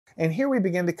And here we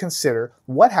begin to consider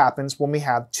what happens when we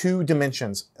have two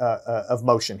dimensions of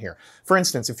motion here. For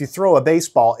instance, if you throw a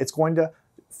baseball, it's going to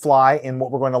fly in what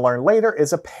we're going to learn later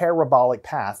is a parabolic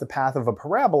path, the path of a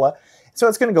parabola. So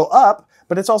it's going to go up,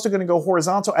 but it's also going to go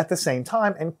horizontal at the same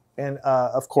time and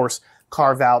of course,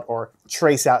 carve out or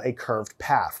trace out a curved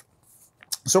path.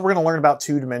 So we're going to learn about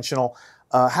two-dimensional,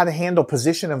 how to handle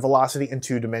position and velocity in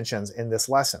two dimensions in this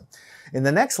lesson. In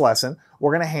the next lesson,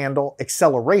 we're going to handle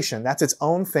acceleration. That's its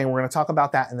own thing. We're going to talk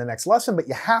about that in the next lesson, but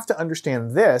you have to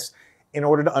understand this in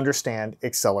order to understand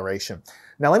acceleration.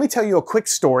 Now, let me tell you a quick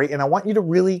story, and I want you to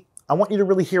really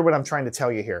hear what I'm trying to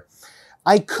tell you here.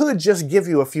 I could just give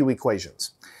you a few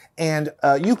equations, and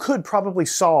you could probably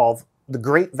solve the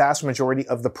great vast majority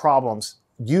of the problems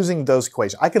using those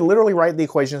equations. I could literally write the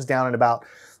equations down in about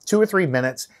 2 or 3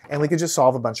 minutes, and we could just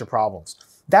solve a bunch of problems.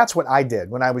 That's what I did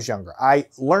when I was younger. I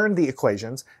learned the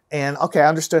equations, and okay, I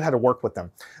understood how to work with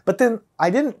them. But then I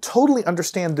didn't totally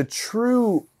understand the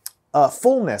true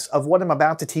fullness of what I'm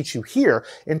about to teach you here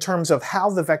in terms of how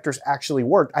the vectors actually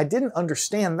worked. I didn't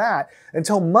understand that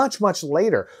until much, much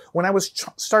later when I was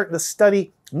starting to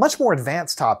study much more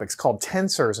advanced topics called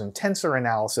tensors and tensor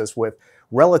analysis with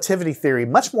relativity theory,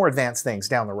 much more advanced things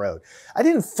down the road. I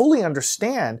didn't fully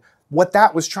understand what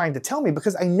that was trying to tell me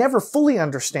because I never fully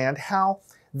understand how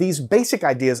these basic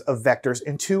ideas of vectors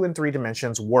in 2 and 3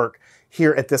 dimensions work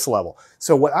here at this level.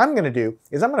 So what I'm going to do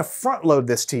is I'm going to front load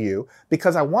this to you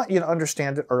because I want you to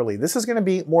understand it early. This is going to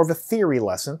be more of a theory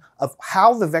lesson of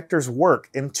how the vectors work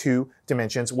in 2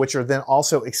 dimensions, which are then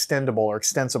also extendable or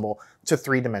extensible to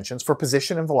 3 dimensions for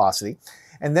position and velocity.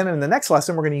 And then in the next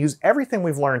lesson, we're going to use everything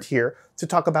we've learned here to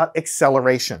talk about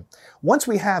acceleration. Once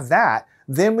we have that,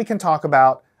 then we can talk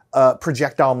about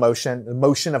projectile motion, the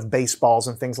motion of baseballs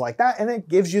and things like that, and it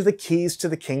gives you the keys to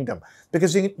the kingdom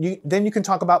because then you can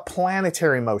talk about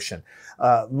planetary motion,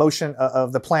 motion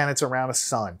of the planets around a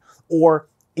sun, or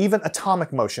even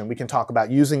atomic motion we can talk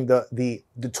about using the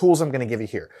tools I'm going to give you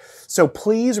here. So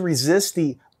please resist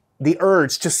the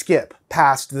urge to skip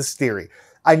past this theory.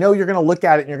 I know you're going to look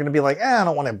at it and you're going to be like, I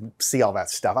don't want to see all that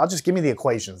stuff. I'll just give me the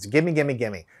equations. Gimme, gimme,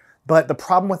 gimme. But the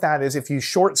problem with that is if you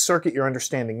short circuit your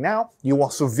understanding now, you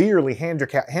will severely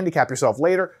handicap yourself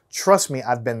later. Trust me,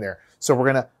 I've been there. So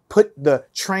we're going to put the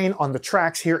train on the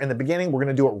tracks here in the beginning. We're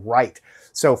going to do it right.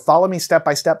 So follow me step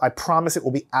by step. I promise it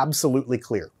will be absolutely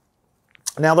clear.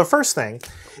 Now, the first thing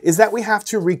is that we have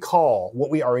to recall what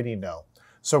we already know.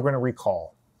 So we're going to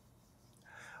recall.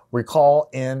 Recall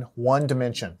in 1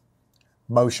 dimension.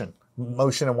 Motion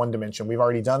in 1 dimension. We've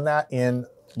already done that in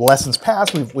lessons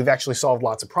past. We've actually solved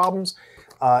lots of problems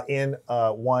in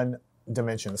 1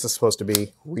 dimension. This is supposed to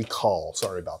be recall.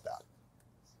 Sorry about that.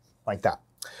 Like that.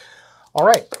 All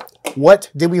right.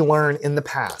 What did we learn in the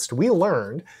past? We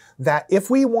learned that if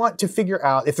we want to figure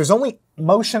out if there's only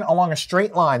motion along a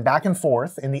straight line back and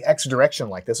forth in the x direction,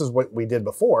 like this is what we did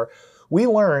before, we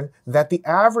learned that the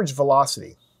average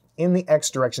velocity in the x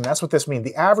direction, that's what this means.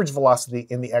 The average velocity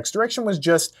in the x direction was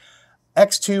just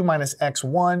x2 minus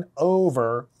x1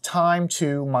 over time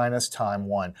 2 minus time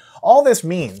 1. All this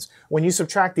means, when you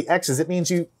subtract the x's, it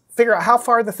means you figure out how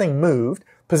far the thing moved,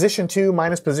 position 2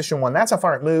 minus position 1, that's how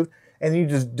far it moved, and you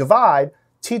just divide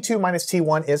t2 minus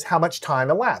t1 is how much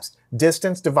time elapsed.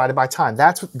 Distance divided by time.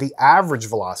 That's the average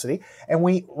velocity, and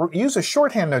we use a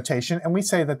shorthand notation, and we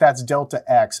say that that's delta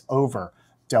x over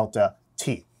delta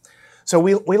t. So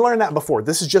we learned that before.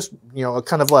 This is just, a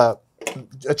kind of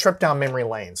a trip down memory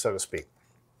lane, so to speak.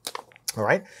 All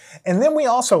right. And then we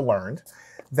also learned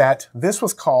that this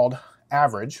was called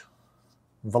average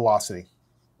velocity,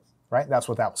 right? That's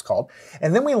what that was called.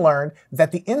 And then we learned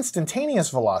that the instantaneous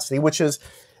velocity, which is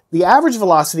the average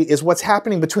velocity, is what's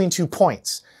happening between 2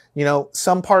 points.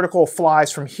 Some particle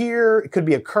flies from here. It could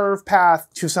be a curved path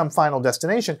to some final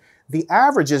destination. The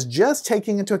average is just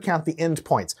taking into account the end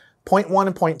points, point 1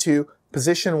 and point 2,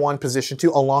 position 1, position 2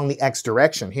 along the x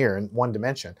direction here in 1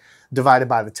 dimension, divided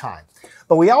by the time.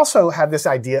 But we also have this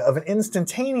idea of an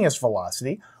instantaneous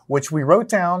velocity, which we wrote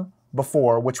down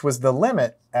before, which was the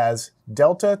limit as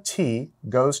delta t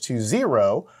goes to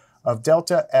 0 of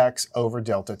delta x over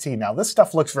delta t. Now, this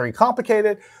stuff looks very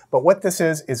complicated, but what this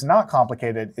is not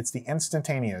complicated. It's the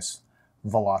instantaneous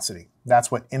velocity.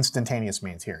 That's what instantaneous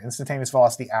means here. Instantaneous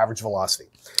velocity, average velocity.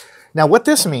 Now what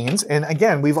this means, and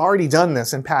again, we've already done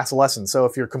this in past lessons, so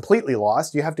if you're completely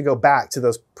lost, you have to go back to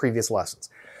those previous lessons,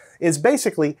 is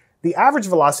basically the average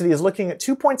velocity is looking at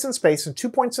 2 points in space and 2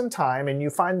 points in time, and you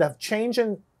find the change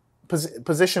in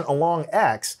position along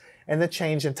x and the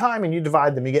change in time, and you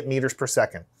divide them, you get meters per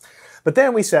second. But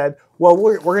then we said, well,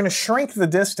 we're going to shrink the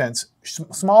distance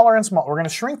smaller and smaller. We're going to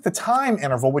shrink the time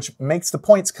interval, which makes the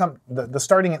points come, the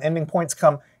starting and ending points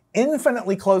come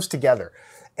infinitely close together.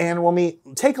 And when we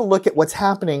take a look at what's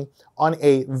happening on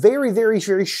a very, very,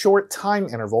 very short time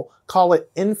interval, call it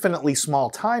infinitely small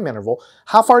time interval,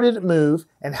 how far did it move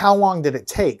and how long did it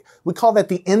take? We call that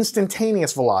the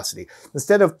instantaneous velocity.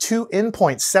 Instead of two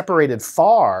endpoints separated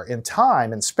far in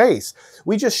time and space,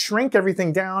 we just shrink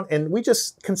everything down and we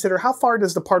just consider how far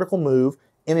does the particle move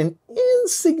in an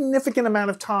insignificant amount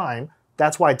of time.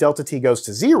 That's why delta t goes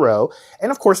to 0.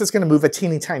 And of course, it's going to move a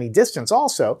teeny tiny distance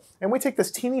also. And we take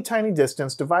this teeny tiny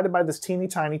distance divided by this teeny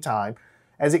tiny time.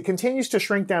 As it continues to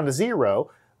shrink down to 0,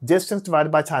 distance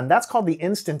divided by time, that's called the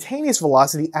instantaneous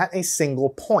velocity at a single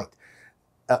point.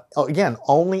 Again,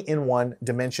 only in one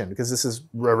dimension, because this is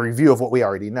a review of what we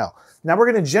already know. Now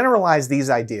we're going to generalize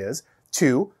these ideas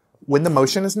to when the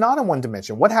motion is not in one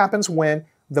dimension. What happens when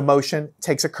the motion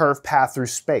takes a curved path through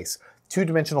space?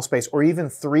 Two-dimensional space, or even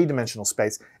three-dimensional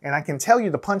space. And I can tell you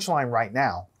the punchline right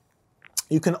now.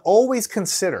 You can always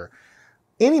consider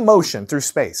any motion through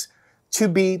space to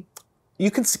be, you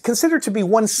can consider to be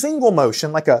one single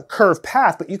motion, like a curved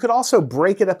path, but you could also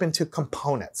break it up into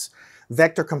components,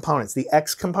 vector components, the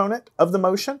x component of the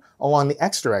motion along the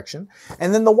x direction,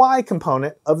 and then the y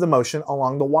component of the motion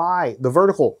along the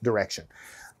vertical direction.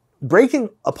 Breaking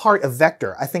apart a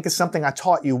vector, I think, is something I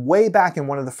taught you way back in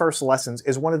one of the first lessons,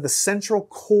 is one of the central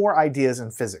core ideas in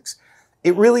physics.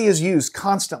 It really is used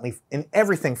constantly in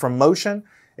everything from motion,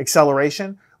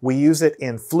 acceleration. We use it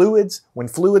in fluids, when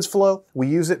fluids flow. We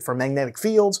use it for magnetic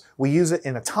fields. We use it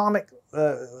in atomic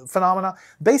phenomena.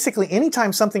 Basically,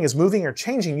 anytime something is moving or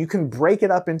changing, you can break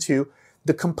it up into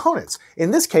the components.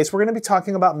 In this case, we're going to be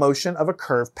talking about motion of a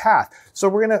curved path. So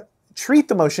we're going to treat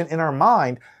the motion in our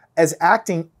mind as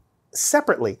acting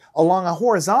separately along a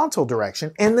horizontal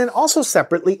direction and then also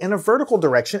separately in a vertical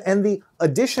direction, and the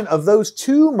addition of those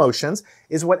two motions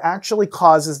is what actually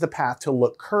causes the path to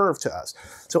look curved to us.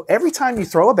 So every time you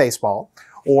throw a baseball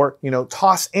or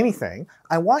toss anything,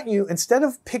 I want you, instead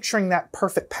of picturing that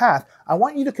perfect path, I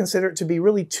want you to consider it to be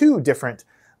really two different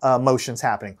motions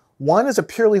happening. One is a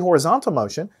purely horizontal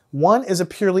motion, one is a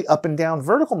purely up and down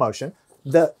vertical motion.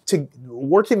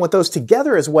 Working with those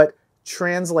together is what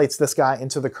translates this guy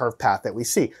into the curved path that we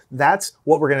see. That's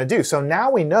what we're going to do. So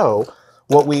now we know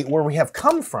where we have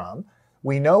come from.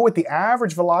 We know what the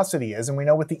average velocity is, and we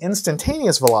know what the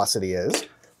instantaneous velocity is.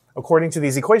 According to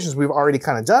these equations, we've already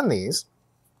kind of done these.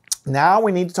 Now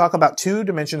we need to talk about 2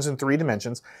 dimensions and 3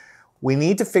 dimensions. We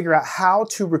need to figure out how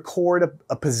to record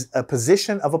a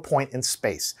position of a point in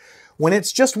space. When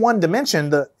it's just one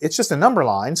dimension, it's just a number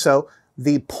line, so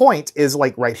the point is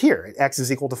like right here, x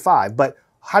is equal to 5. But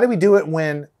how do we do it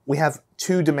when we have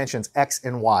 2 dimensions, x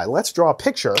and y? Let's draw a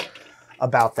picture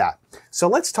about that. So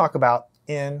let's talk about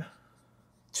in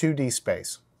 2D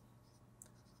space.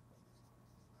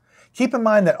 Keep in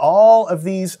mind that all of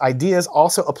these ideas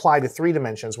also apply to 3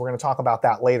 dimensions. We're going to talk about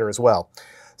that later as well.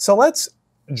 So let's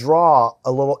draw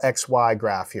a little xy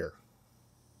graph here.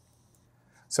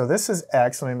 So this is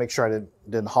x. Let me make sure I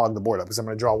didn't hog the board up, because I'm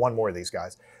going to draw one more of these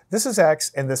guys. This is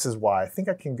x and this is y. I think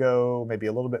I can go maybe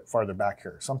a little bit farther back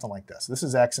here, something like this. This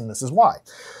is x and this is y.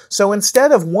 So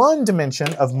instead of 1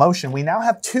 dimension of motion, we now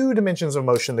have 2 dimensions of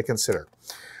motion to consider,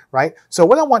 right? So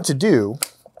what I want to do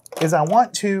is I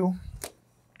want to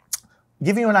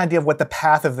give you an idea of what the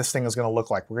path of this thing is going to look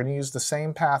like. We're going to use the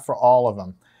same path for all of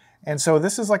them. And so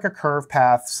this is like a curved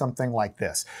path, something like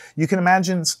this. You can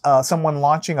imagine someone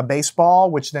launching a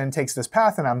baseball, which then takes this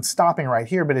path, and I'm stopping right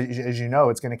here, but as you know,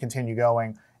 it's going to continue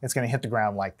going. It's going to hit the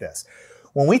ground like this.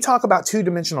 When we talk about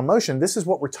 2-dimensional motion, this is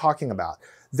what we're talking about.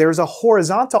 There's a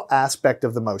horizontal aspect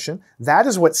of the motion. That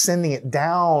is what's sending it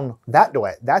down that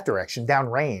direction, down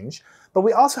range. But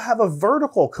we also have a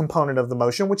vertical component of the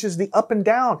motion, which is the up and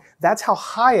down. That's how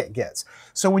high it gets.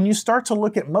 So when you start to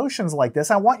look at motions like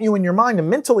this, I want you in your mind to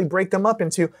mentally break them up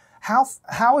into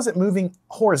how is it moving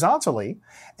horizontally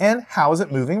and how is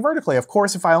it moving vertically. Of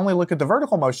course, if I only look at the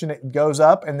vertical motion, it goes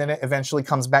up and then it eventually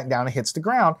comes back down and hits the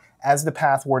ground as the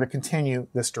path were to continue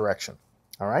this direction.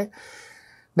 All right.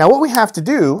 Now what we have to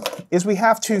do is we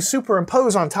have to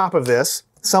superimpose on top of this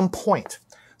some point.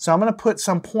 So I'm going to put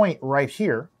some point right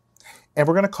here, and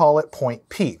we're going to call it point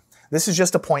P. This is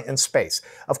just a point in space.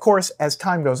 Of course, as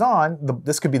time goes on,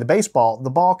 this could be the baseball, the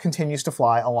ball continues to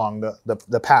fly along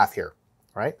the path here,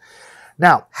 right?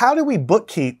 Now, how do we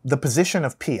bookkeep the position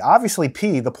of P? Obviously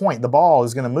P, the point, the ball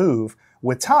is going to move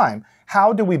with time.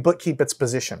 How do we bookkeep its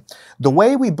position? The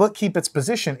way we bookkeep its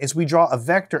position is we draw a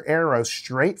vector arrow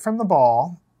straight from the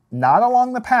ball, not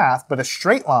along the path, but a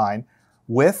straight line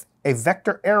with a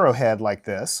vector arrowhead like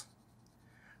this,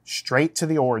 straight to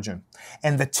the origin.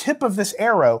 And the tip of this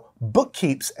arrow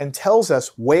bookkeeps and tells us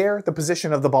where the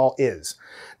position of the ball is.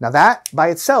 Now that by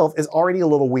itself is already a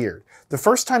little weird. The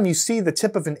first time you see the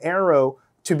tip of an arrow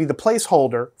to be the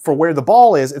placeholder for where the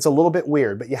ball is, it's a little bit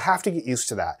weird, but you have to get used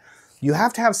to that. You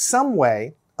have to have some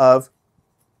way of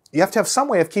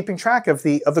keeping track of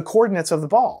the coordinates of the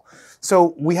ball.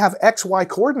 So we have x, y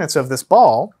coordinates of this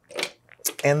ball.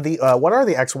 And what are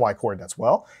the x, y coordinates?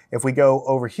 Well, if we go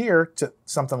over here to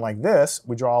something like this,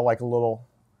 we draw like a little,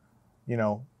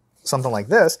 something like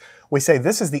this. We say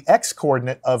this is the x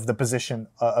coordinate of the position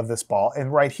of this ball.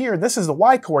 And right here, this is the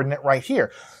y coordinate right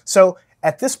here. So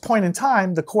at this point in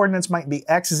time, the coordinates might be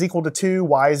x is equal to 2,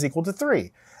 y is equal to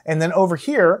 3. And then over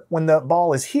here, when the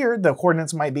ball is here, the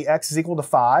coordinates might be x is equal to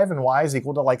 5 and y is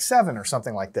equal to like 7 or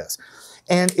something like this.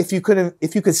 And if you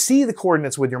could see the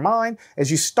coordinates with your mind, as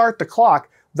you start the clock,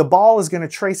 the ball is going to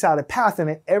trace out a path, and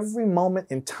at every moment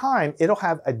in time, it'll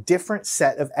have a different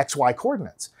set of xy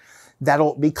coordinates.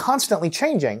 That'll be constantly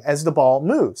changing as the ball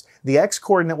moves. The x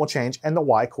coordinate will change and the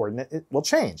y coordinate will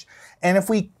change. And if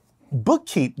we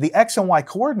bookkeep the x and y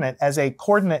coordinate as a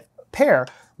coordinate pair,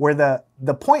 where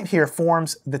the point here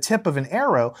forms the tip of an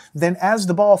arrow, then as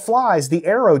the ball flies, the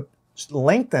arrow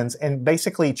lengthens and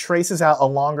basically traces out a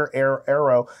longer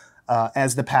arrow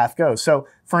as the path goes. So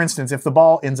for instance, if the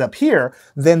ball ends up here,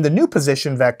 then the new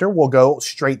position vector will go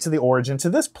straight to the origin to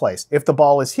this place. If the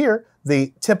ball is here,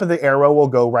 the tip of the arrow will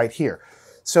go right here.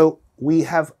 So we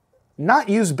have not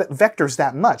used vectors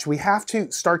that much. We have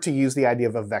to start to use the idea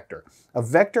of a vector. A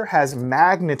vector has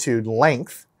magnitude,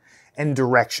 length, and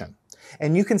direction.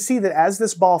 And you can see that as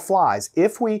this ball flies,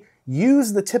 if we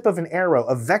use the tip of an arrow,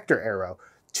 a vector arrow,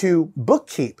 to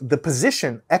bookkeep the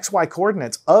position, xy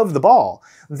coordinates of the ball,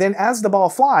 then as the ball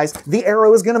flies, the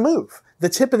arrow is going to move. The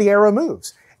tip of the arrow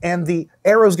moves. And the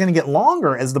arrow is going to get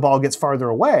longer as the ball gets farther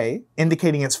away,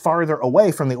 indicating it's farther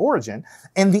away from the origin.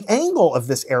 And the angle of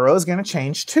this arrow is going to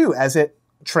change too. As it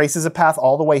traces a path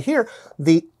all the way here,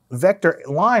 the vector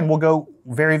line will go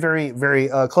very, very, very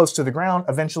close to the ground,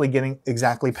 eventually getting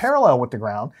exactly parallel with the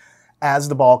ground as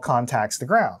the ball contacts the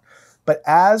ground. But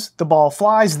as the ball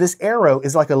flies, this arrow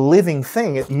is like a living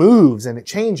thing. It moves and it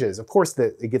changes. Of course,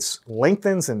 it gets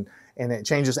lengthens and it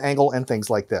changes angle and things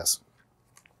like this.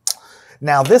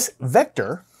 Now this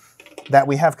vector that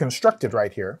we have constructed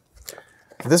right here,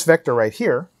 this vector right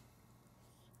here,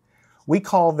 we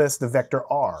call this the vector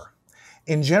r.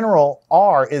 In general,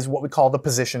 r is what we call the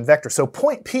position vector. So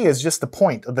point P is just the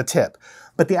point of the tip.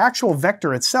 But the actual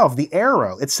vector itself, the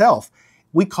arrow itself,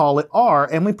 we call it r,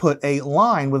 and we put a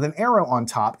line with an arrow on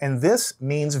top, and this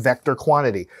means vector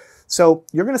quantity. So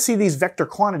you're going to see these vector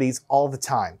quantities all the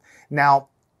time. Now,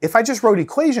 if I just wrote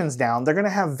equations down, they're going to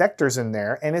have vectors in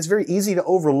there, and it's very easy to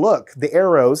overlook the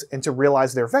arrows and to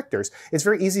realize they're vectors. It's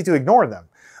very easy to ignore them.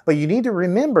 But you need to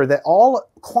remember that all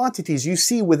quantities you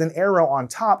see with an arrow on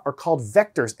top are called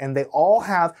vectors, and they're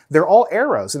all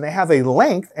arrows, and they have a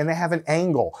length and they have an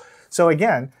angle. So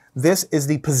again, this is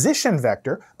the position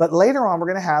vector, but later on we're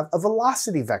going to have a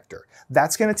velocity vector.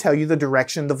 That's going to tell you the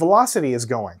direction the velocity is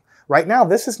going. Right now,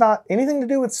 this is not anything to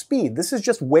do with speed. This is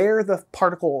just where the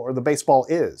particle or the baseball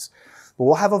is. But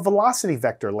we'll have a velocity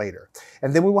vector later.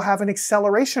 And then we will have an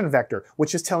acceleration vector,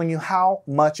 which is telling you how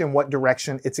much and what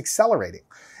direction it's accelerating.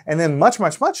 And then much,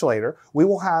 much, much later, we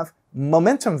will have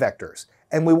momentum vectors,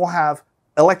 and we will have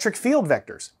electric field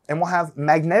vectors, and we'll have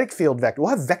magnetic field vectors. We'll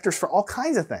have vectors for all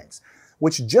kinds of things,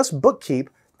 which just bookkeep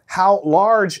how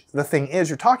large the thing is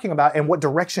you're talking about and what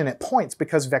direction it points,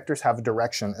 because vectors have a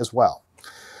direction as well.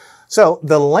 So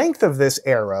the length of this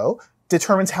arrow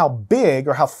determines how big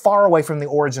or how far away from the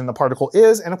origin the particle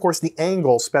is, and of course the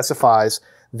angle specifies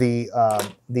the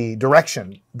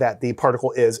direction that the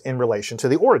particle is in relation to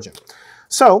the origin.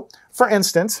 So, for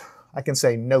instance, I can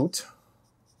say note,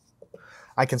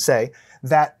 I can say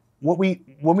that when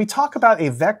we talk about a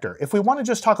vector, if we want to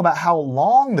just talk about how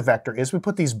long the vector is, we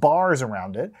put these bars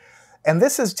around it. And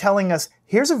this is telling us,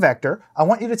 here's a vector, I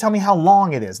want you to tell me how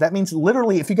long it is. That means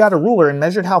literally if you got a ruler and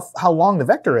measured how long the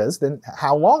vector is, then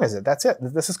how long is it? That's it.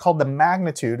 This is called the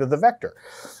magnitude of the vector,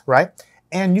 right?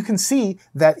 And you can see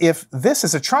that if this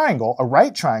is a triangle, a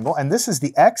right triangle, and this is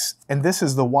the x, and this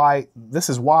is the y, this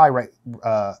is y, right,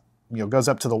 goes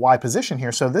up to the y position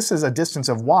here. So this is a distance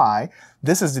of y,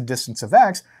 this is the distance of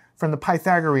x. From the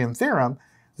Pythagorean theorem,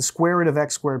 the square root of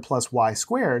x squared plus y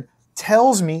squared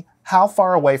tells me how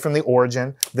far away from the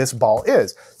origin this ball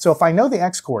is. So if I know the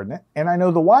x coordinate and I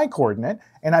know the y coordinate,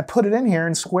 and I put it in here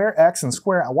and square x and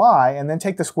square y and then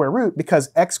take the square root, because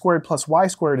x squared plus y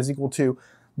squared is equal to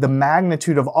the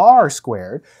magnitude of r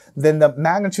squared, then the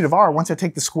magnitude of r, once I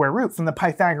take the square root from the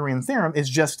Pythagorean theorem, is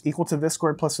just equal to this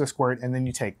squared plus this squared, and then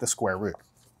you take the square root.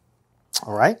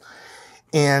 All right?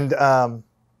 And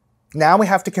now we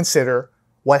have to consider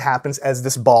what happens as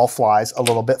this ball flies a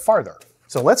little bit farther.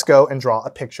 So let's go and draw a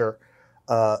picture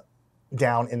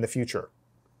down in the future.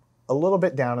 A little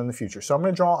bit down in the future. So I'm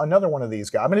going to draw another one of these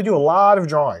guys. I'm going to do a lot of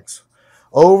drawings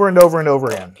over and over and over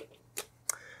again.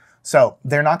 So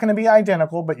they're not going to be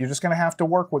identical, but you're just going to have to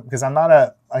work with, because I'm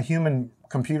not a human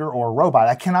computer or a robot.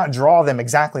 I cannot draw them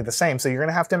exactly the same. So you're going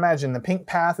to have to imagine the pink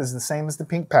path is the same as the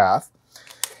pink path.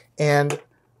 And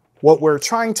what we're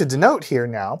trying to denote here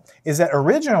now is that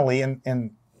originally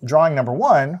in drawing number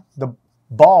 1, the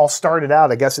ball started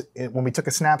out, I guess, when we took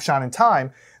a snapshot in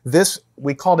time,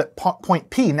 we called it point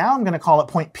P. Now I'm going to call it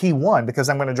point P1 because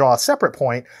I'm going to draw a separate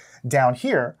point down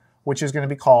here, which is going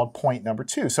to be called point number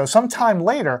 2. So sometime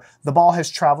later, the ball has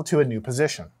traveled to a new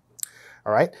position.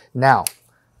 All right, now,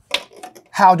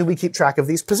 how do we keep track of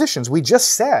these positions? We just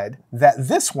said that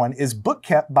this one is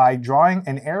bookkept by drawing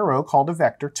an arrow called a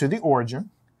vector to the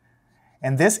origin.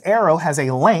 And this arrow has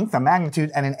a length, a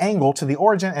magnitude, and an angle to the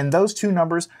origin, and those two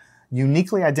numbers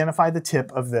uniquely identify the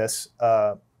tip of this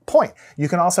point. You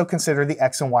can also consider the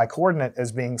x and y coordinate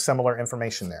as being similar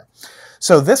information there.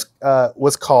 So this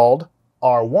was called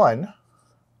R1.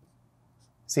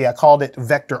 See, I called it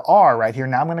vector R right here.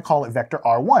 Now I'm going to call it vector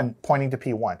R1, pointing to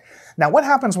P1. Now, what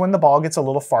happens when the ball gets a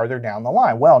little farther down the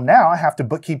line? Well, now I have to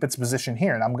bookkeep its position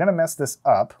here, and I'm going to mess this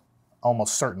up,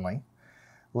 almost certainly.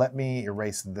 Let me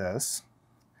erase this.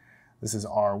 This is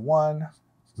R1,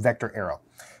 vector arrow.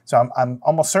 So I'm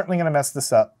almost certainly going to mess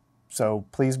this up, so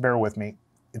please bear with me.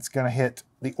 It's going to hit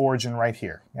the origin right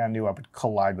here. Yeah, I knew I would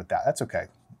collide with that. That's okay.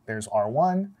 There's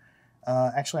R1.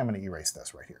 Actually, I'm going to erase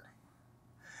this right here.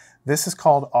 This is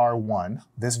called R1,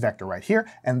 this vector right here,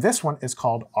 and this one is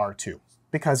called R2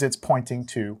 because it's pointing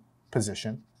to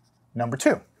position number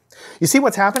 2. You see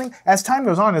what's happening? As time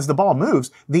goes on, as the ball moves,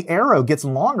 the arrow gets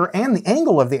longer and the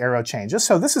angle of the arrow changes.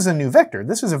 So this is a new vector.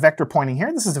 This is a vector pointing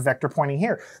here. This is a vector pointing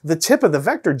here. The tip of the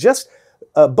vector just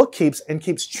bookkeeps and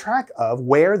keeps track of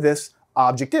where this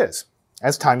object is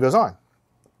as time goes on.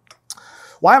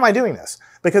 Why am I doing this?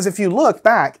 Because if you look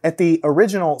back at the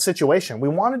original situation, we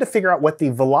wanted to figure out what the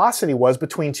velocity was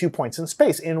between 2 points in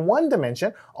space. In one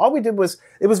dimension, all we did was,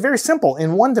 it was very simple.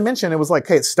 In one dimension, it was like,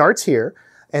 okay, it starts here,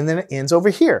 and then it ends over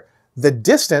here. The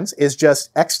distance is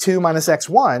just x2 minus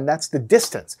x1, that's the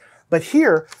distance. But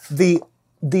here, the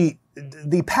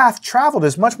path traveled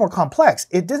is much more complex.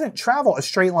 It didn't travel a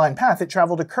straight line path, it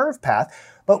traveled a curved path,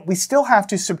 but we still have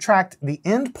to subtract the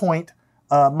end point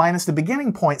minus the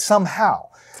beginning point somehow.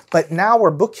 But now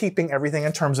we're bookkeeping everything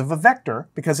in terms of a vector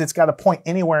because it's got a point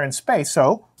anywhere in space.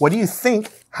 So what do you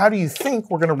think, how do you think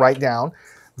we're going to write down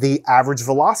the average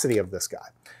velocity of this guy?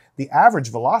 The average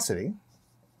velocity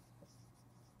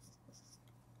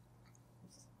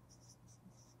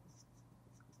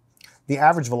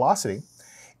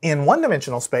in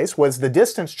one-dimensional space was the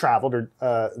distance traveled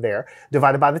there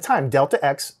divided by the time, delta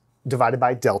x divided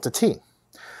by delta t.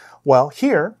 Well,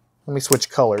 here, let me switch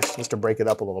colors just to break it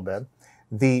up a little bit.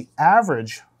 The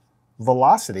average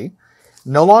velocity,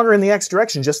 no longer in the x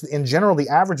direction, just in general, the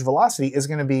average velocity is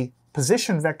going to be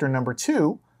position vector number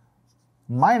 2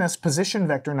 minus position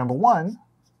vector number 1,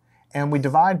 and we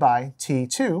divide by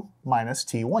t2 minus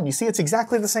t1. You see, it's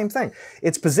exactly the same thing.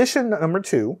 It's position number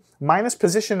 2 minus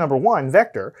position number 1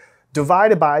 vector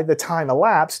divided by the time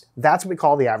elapsed. That's what we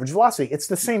call the average velocity. It's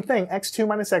the same thing, x2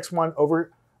 minus x1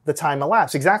 over the time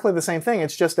elapsed. Exactly the same thing.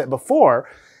 It's just that before,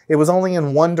 it was only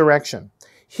in one direction.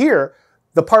 Here,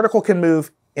 the particle can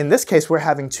move, in this case, we're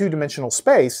having two-dimensional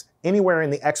space anywhere in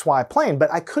the xy plane,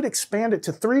 but I could expand it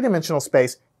to three-dimensional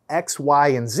space, x, y,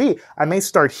 and z. I may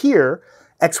start here,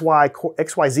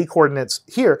 xyz coordinates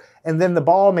here, and then the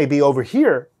ball may be over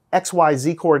here,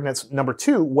 xyz coordinates number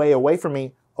 2, way away from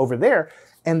me over there,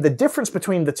 and the difference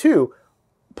between the two,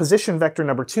 position vector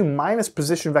number 2 minus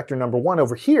position vector number 1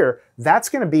 over here, that's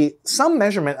going to be some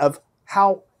measurement of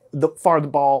how far the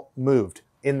ball moved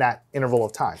in that interval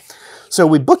of time. So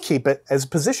we bookkeep it as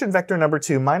position vector number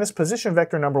 2 minus position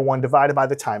vector number 1 divided by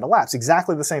the time elapsed.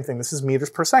 Exactly the same thing. This is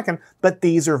meters per second, but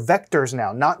these are vectors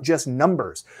now, not just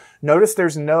numbers. Notice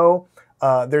there's no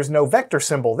vector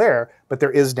symbol there, but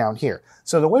there is down here.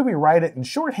 So the way we write it in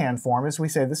shorthand form is we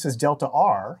say this is delta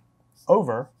r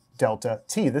over delta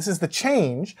t. This is the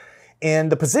change in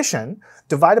the position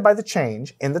divided by the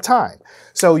change in the time.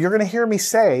 So you're going to hear me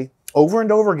say over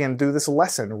and over again through this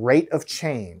lesson, rate of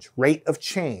change, rate of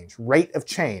change, rate of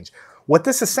change. What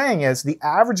this is saying is the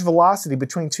average velocity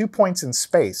between 2 points in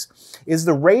space is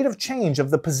the rate of change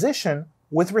of the position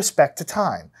with respect to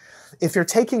time. If you're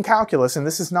taking calculus, and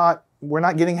we're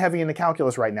not getting heavy into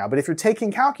calculus right now, but if you're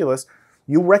taking calculus,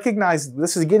 you recognize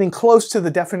this is getting close to the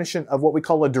definition of what we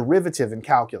call a derivative in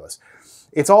calculus.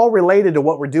 It's all related to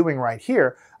what we're doing right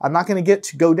here. I'm not going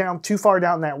to go down too far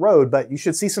down that road, but you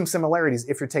should see some similarities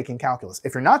if you're taking calculus.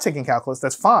 If you're not taking calculus,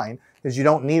 that's fine, because you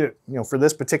don't need it, for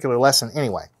this particular lesson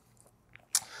anyway.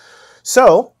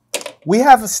 So we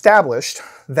have established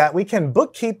that we can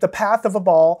bookkeep the path of a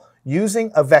ball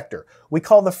using a vector. We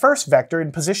call the first vector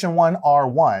in position 1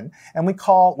 R1, and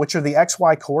which are the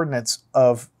xy coordinates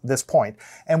of this point,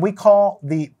 and we call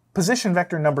the position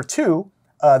vector number 2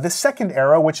 the second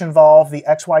arrow, which involve the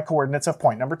xy coordinates of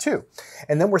point number 2.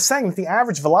 And then we're saying that the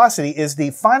average velocity is the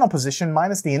final position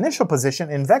minus the initial position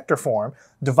in vector form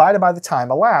divided by the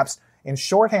time elapsed. In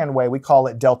shorthand way, we call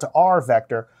it delta r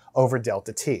vector over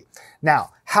delta t.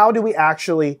 Now, how do we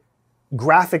actually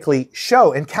graphically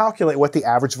show and calculate what the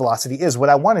average velocity is? What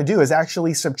I want to do is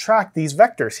actually subtract these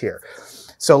vectors here.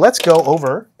 So let's go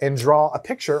over and draw a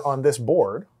picture on this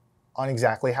board on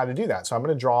exactly how to do that. So I'm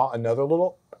going to draw another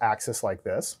little axis like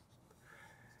this.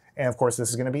 And of course, this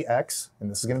is going to be x, and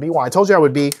this is going to be y. I told you I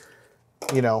would be,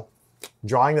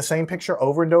 drawing the same picture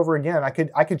over and over again. I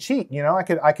could cheat,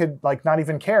 I could like not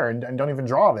even care and don't even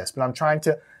draw this, but I'm trying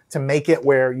to make it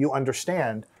where you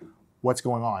understand what's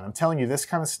going on. I'm telling you, this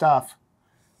kind of stuff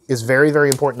is very, very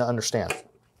important to understand.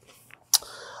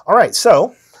 All right,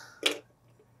 so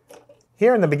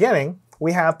here in the beginning,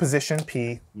 we have position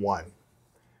P1,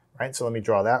 right? So let me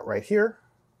draw that right here.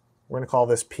 We're going to call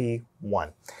this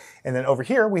P1. And then over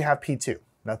here, we have P2.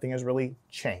 Nothing has really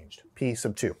changed, P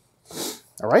sub 2.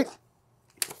 All right?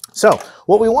 So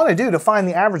what we want to do to find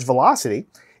the average velocity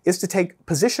is to take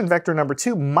position vector number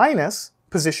 2 minus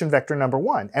position vector number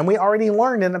 1. And we already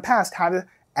learned in the past how to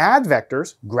add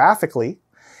vectors graphically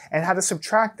and how to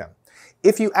subtract them.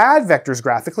 If you add vectors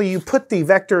graphically, you put the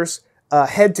vectors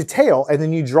head to tail, and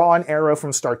then you draw an arrow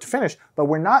from start to finish. But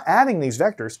we're not adding these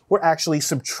vectors, we're actually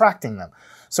subtracting them.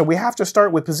 So we have to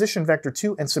start with position vector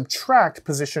 2 and subtract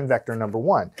position vector number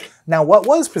 1. Now, what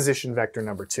was position vector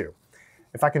number 2?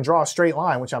 If I can draw a straight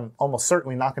line, which I'm almost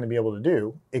certainly not going to be able to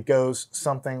do, it goes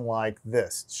something like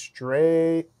this.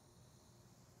 Straight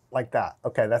like that.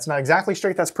 Okay, that's not exactly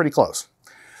straight, that's pretty close.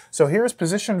 So here's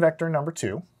position vector number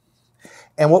 2.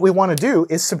 And what we want to do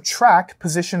is subtract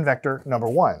position vector number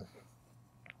 1.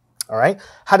 All right,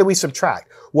 how do we subtract?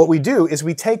 What we do is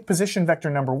we take position vector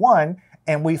number 1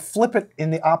 and we flip it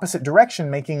in the opposite direction,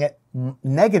 making it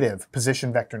negative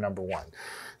position vector number 1.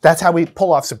 That's how we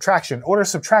pull off subtraction. In order to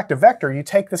subtract a vector, you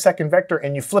take the second vector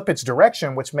and you flip its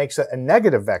direction, which makes it a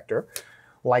negative vector,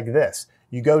 like this.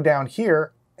 You go down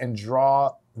here and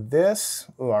draw this.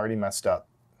 Oh, I already messed up.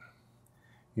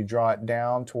 You draw it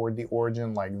down toward the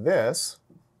origin like this.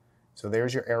 So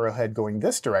there's your arrowhead going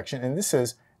this direction, and this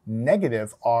is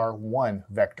negative R1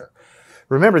 vector.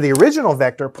 Remember, the original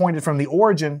vector pointed from the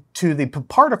origin to the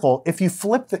particle. If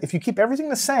you keep everything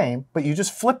the same, but you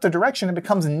just flip the direction, it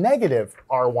becomes negative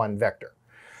R1 vector.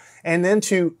 And then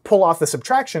to pull off the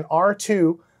subtraction,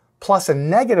 R2 plus a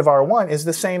negative R1 is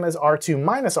the same as R2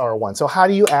 minus R1. So how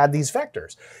do you add these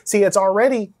vectors? See, it's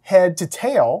already head to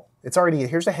tail. It's already,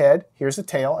 here's the head, here's the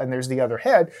tail, and there's the other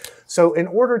head. So in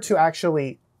order to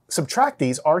actually subtract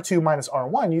these, R2 minus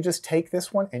R1, you just take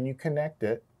this one and you connect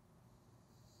it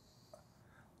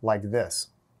like this.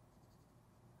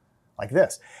 Like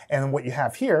this. And what you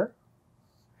have here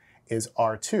is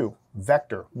R2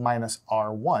 vector minus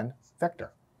R1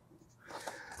 vector.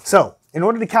 So in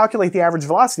order to calculate the average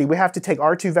velocity, we have to take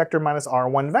R2 vector minus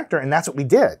R1 vector, and that's what we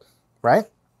did, right?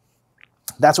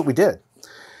 That's what we did.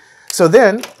 So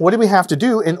then, what do we have to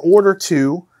do in order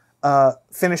to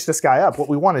finish this guy up? What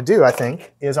we want to do, I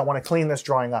think, is I want to clean this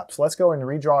drawing up. So let's go and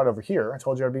redraw it over here. I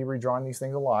told you I'd be redrawing these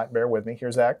things a lot. Bear with me.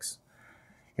 Here's X.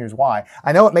 Here's Y.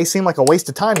 I know it may seem like a waste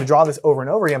of time to draw this over and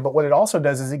over again, but what it also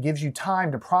does is it gives you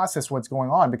time to process what's going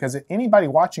on, because anybody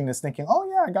watching this thinking, oh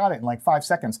yeah, I got it in like 5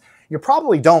 seconds, you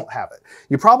probably don't have it.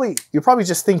 You probably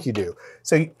just think you do.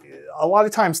 So a lot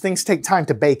of times things take time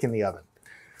to bake in the oven.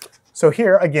 So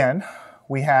here again,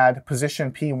 we had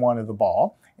position P1 of the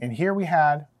ball, and here we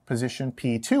had position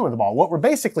P2 of the ball. What we're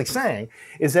basically saying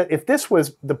is that if this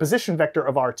was the position vector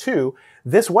of R2,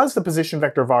 this was the position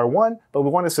vector of R1, but we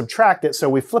want to subtract it, so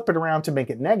we flip it around to make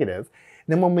it negative.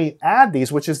 And then when we add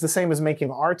these, which is the same as making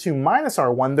R2 minus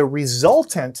R1, the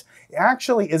resultant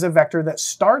actually is a vector that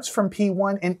starts from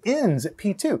P1 and ends at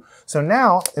P2. So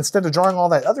now, instead of drawing all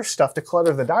that other stuff to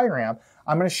clutter the diagram,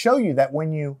 I'm going to show you that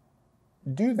when you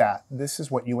do that, this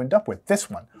is what you end up with. This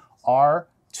one,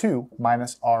 R2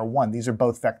 minus R1. These are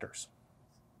both vectors,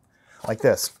 like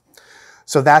this.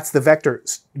 So that's the vector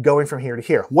going from here to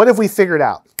here. What have we figured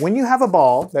out? When you have a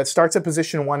ball that starts at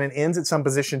position 1 and ends at some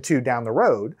position 2 down the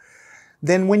road,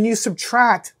 then when you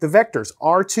subtract the vectors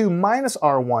r2 minus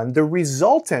r1, the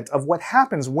resultant of what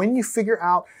happens when you figure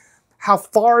out how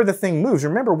far the thing moves.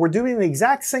 Remember, we're doing the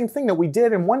exact same thing that we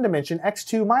did in one dimension,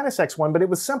 x2 minus x1, but it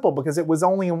was simple because it was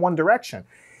only in one direction.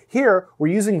 Here,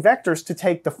 we're using vectors to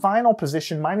take the final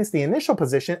position minus the initial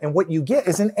position, and what you get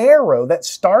is an arrow that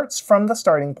starts from the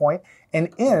starting point and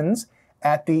ends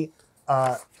at the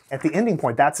ending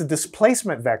point. That's a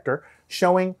displacement vector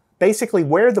showing basically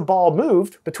where the ball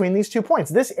moved between these 2 points.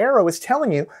 This arrow is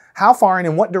telling you how far and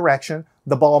in what direction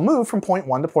the ball moved from point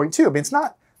 1 to point 2. I mean, it's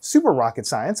not super rocket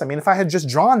science. I mean, if I had just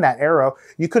drawn that arrow,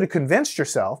 you could have convinced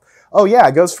yourself, oh yeah,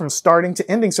 it goes from starting to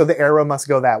ending, so the arrow must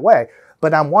go that way.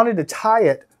 But I wanted to tie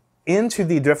it into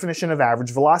the definition of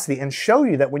average velocity and show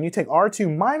you that when you take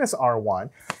r2 minus r1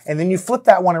 and then you flip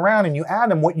that one around and you add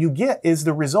them, what you get is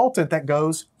the resultant that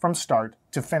goes from start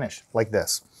to finish, like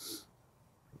this.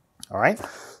 All right,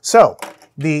 so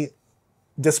the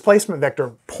displacement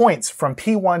vector points from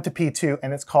P1 to P2,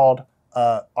 and it's called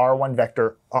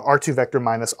R2 vector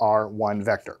minus R1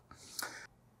 vector.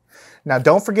 Now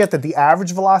don't forget that the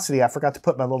average velocity, I forgot to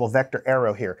put my little vector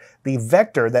arrow here. The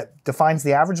vector that defines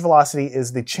the average velocity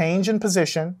is the change in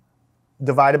position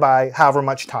divided by however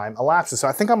much time elapses. So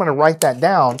I think I'm going to write that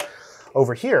down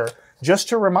over here just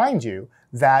to remind you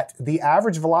that the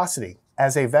average velocity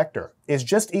as a vector is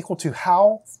just equal to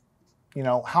how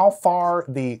far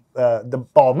the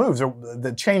ball moves, or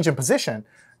the change in position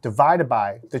divided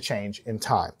by the change in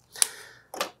time.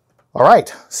 All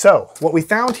right, so what we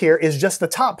found here is just the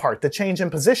top part, the change in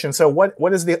position. So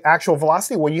what is the actual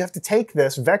velocity? Well, you have to take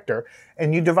this vector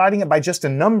and you're dividing it by just a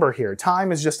number here.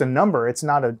 Time is just a number, it's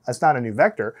not a new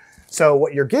vector. So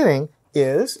what you're getting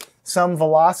is some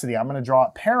velocity. I'm gonna draw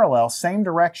it parallel, same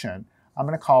direction. I'm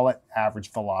gonna call it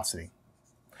average velocity.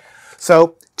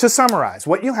 So to summarize,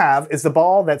 what you have is the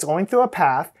ball that's going through a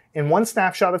path. In one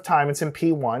snapshot of time, it's in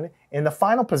P1. In the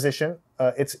final position,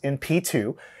 it's in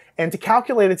P2. And to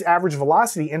calculate its average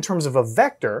velocity in terms of a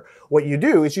vector, what you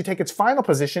do is you take its final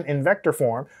position in vector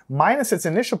form minus its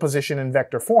initial position in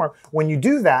vector form. When you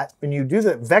do that, when you do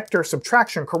the vector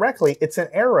subtraction correctly, it's an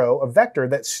arrow, a vector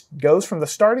that goes from the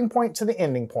starting point to the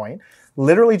ending point,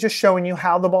 literally just showing you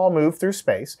how the ball moved through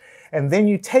space. And then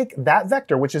you take that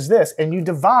vector, which is this, and you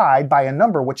divide by a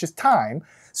number, which is time.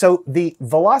 So the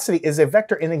velocity is a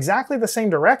vector in exactly the same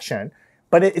direction,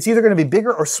 but it's either going to be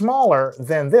bigger or smaller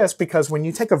than this, because when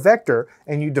you take a vector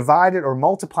and you divide it or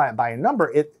multiply it by a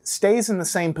number, it stays in the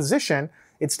same position.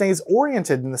 It stays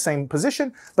oriented in the same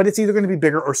position, but it's either going to be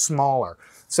bigger or smaller.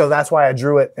 So that's why I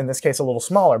drew it, in this case, a little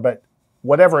smaller, but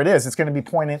whatever it is, it's going to be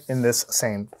pointed in this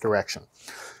same direction.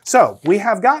 So we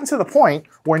have gotten to the point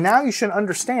where now you should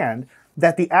understand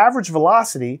that the average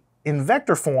velocity in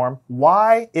vector form,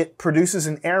 why it produces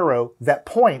an arrow that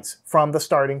points from the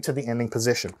starting to the ending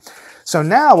position. So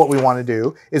now what we want to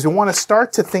do is we want to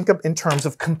start to think of in terms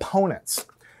of components.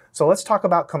 So let's talk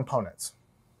about components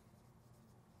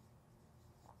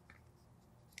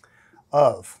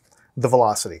of the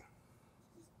velocity.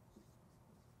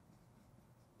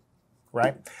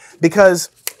 Right? Because,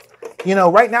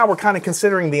 right now we're kind of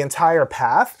considering the entire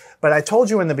path, but I told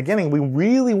you in the beginning, we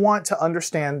really want to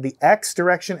understand the x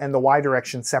direction and the y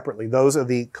direction separately. Those are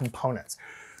the components.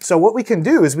 So what we can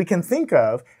do is we can think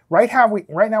of, right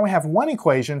now we have one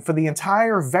equation for the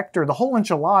entire vector, the whole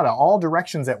enchilada, all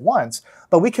directions at once,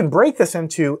 but we can break this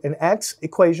into an x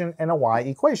equation and a y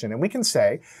equation. And we can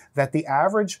say that the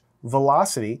average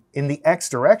velocity in the x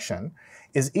direction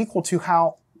is equal to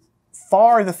how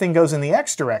far the thing goes in the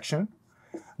x direction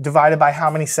divided by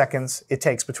how many seconds it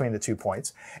takes between the 2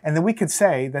 points. And then we could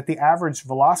say that the average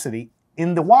velocity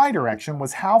in the y direction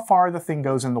was how far the thing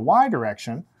goes in the y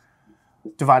direction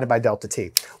divided by delta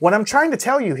t. What I'm trying to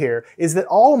tell you here is that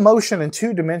all motion in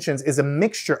 2 dimensions is a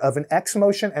mixture of an x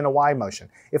motion and a y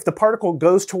motion. If the particle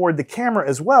goes toward the camera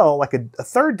as well, like a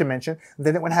third dimension,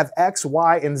 then it would have x,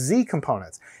 y, and z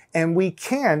components. And we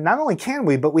can, not only can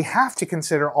we, but we have to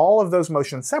consider all of those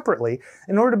motions separately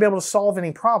in order to be able to solve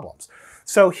any problems.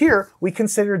 So here we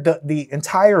considered the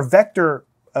entire vector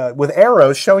with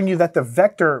arrows showing you that the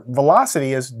vector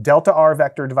velocity is delta r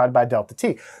vector divided by delta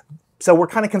t. So we're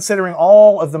kind of considering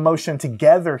all of the motion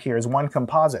together here as one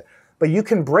composite. But you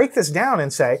can break this down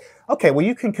and say, okay, well,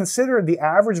 you can consider the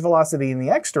average velocity in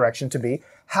the x direction to be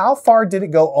how far did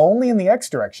it go only in the x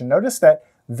direction. Notice that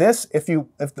this, if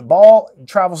the ball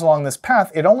travels along this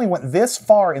path, it only went this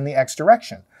far in the x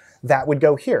direction. That would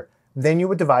go here. Then you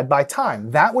would divide by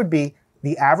time. That would be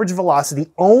the average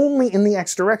velocity only in the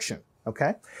x direction.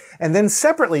 Okay? And then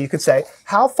separately, you could say,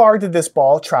 how far did this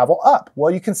ball travel up?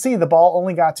 Well, you can see the ball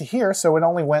only got to here, so it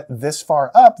only went this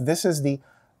far up. This is the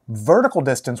vertical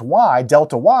distance, y,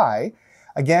 delta y.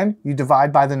 Again, you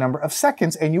divide by the number of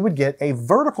seconds, and you would get a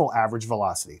vertical average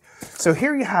velocity. So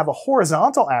here you have a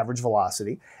horizontal average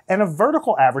velocity and a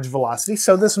vertical average velocity.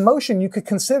 So this motion you could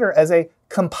consider as a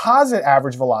composite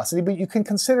average velocity, but you can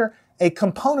consider a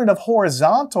component of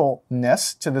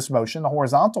horizontalness to this motion, the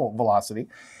horizontal velocity,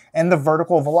 and the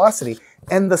vertical velocity.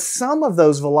 And the sum of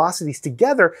those velocities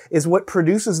together is what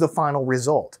produces the final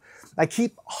result. I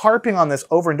keep harping on this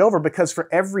over and over because for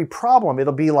every problem,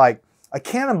 it'll be like a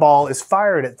cannonball is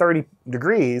fired at 30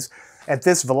 degrees at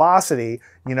this velocity.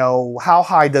 You know, how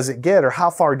high does it get, or how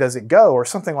far does it go, or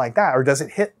something like that, or does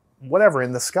it hit whatever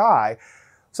in the sky?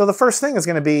 So the first thing is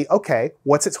going to be, okay,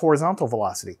 what's its horizontal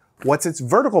velocity? What's its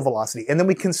vertical velocity? And then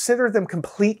we consider them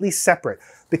completely separate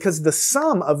because the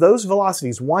sum of those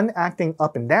velocities, one acting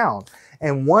up and down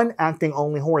and one acting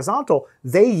only horizontal,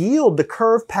 they yield the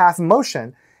curved path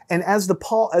motion. And as the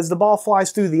ball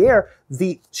flies through the air,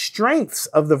 the strengths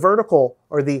of the vertical,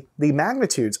 or the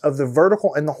magnitudes of the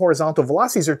vertical and the horizontal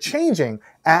velocities are changing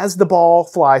as the ball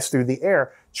flies through the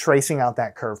air, tracing out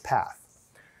that curved path.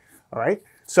 All right?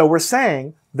 So we're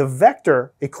saying the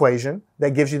vector equation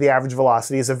that gives you the average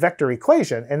velocity is a vector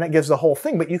equation, and that gives the whole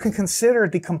thing. But you can consider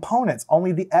the components,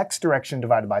 only the x direction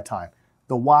divided by time.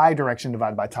 The y direction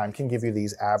divided by time can give you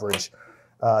these average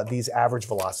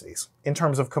velocities in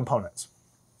terms of components.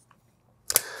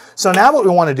 So now what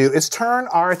we want to do is turn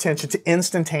our attention to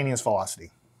instantaneous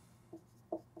velocity.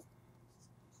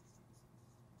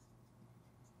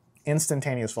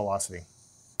 Instantaneous velocity.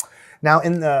 Now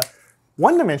in the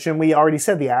one dimension, we already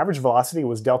said the average velocity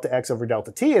was delta x over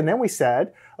delta t, and then we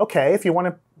said, okay, if you want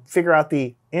to figure out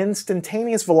the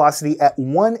instantaneous velocity at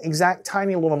one exact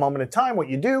tiny little moment of time, what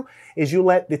you do is you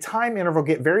let the time interval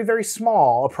get very, very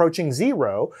small, approaching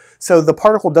zero, so the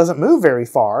particle doesn't move very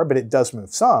far, but it does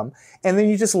move some, and then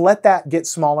you just let that get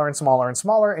smaller and smaller and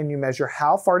smaller, and you measure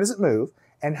how far does it move,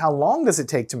 and how long does it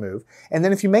take to move, and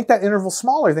then if you make that interval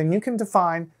smaller, then you can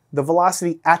define the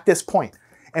velocity at this point.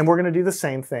 And we're going to do the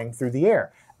same thing through the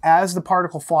air. As the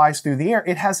particle flies through the air,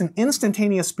 it has an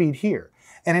instantaneous speed here,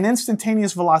 and an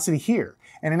instantaneous velocity here,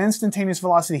 and an instantaneous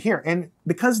velocity here. And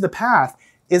because the path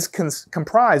is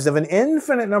comprised of an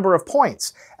infinite number of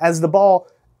points, as the ball,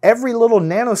 every little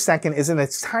nanosecond is in a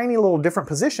tiny little different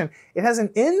position, it has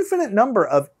an infinite number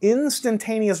of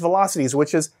instantaneous velocities,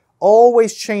 which is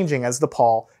always changing as the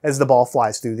ball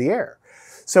flies through the air.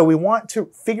 So we want to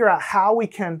figure out how we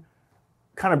can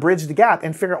kind of bridge the gap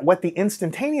and figure out what the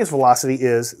instantaneous velocity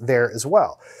is there as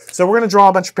well. So we're going to draw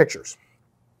a bunch of pictures.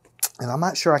 And I'm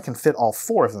not sure I can fit all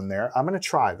four of them there. I'm going to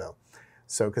try though.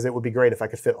 So, because it would be great if I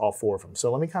could fit all four of them.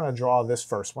 So let me kind of draw this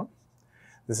first one.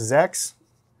 This is x,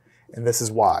 and this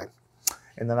is y.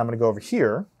 And then I'm going to go over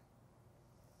here,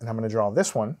 and I'm going to draw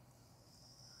this one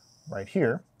right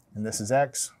here. And this is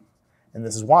x, and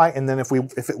this is y. And then if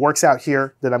it works out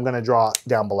here, then I'm going to draw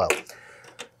down below.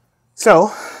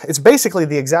 So it's basically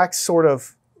the exact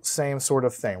same sort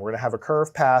of thing. We're going to have a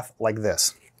curved path like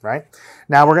this, right?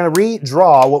 Now we're going to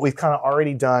redraw what we've kind of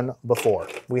already done before.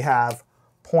 We have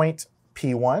point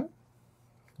P1.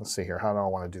 Let's see here. How do I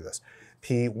want to do this?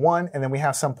 P1, and then we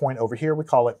have some point over here. We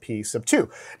call it P sub 2.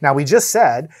 Now we just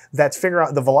said that to figure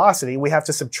out the velocity, we have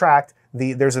to subtract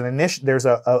there's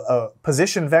a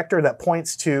position vector that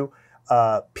points to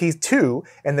P2,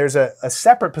 and there's a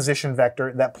separate position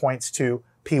vector that points to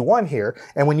P1 here,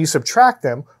 and when you subtract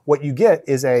them, what you get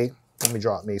is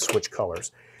let me switch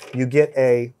colors. You get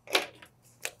a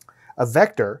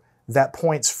vector that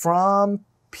points from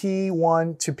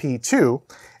P1 to P2,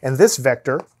 and this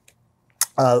vector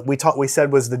we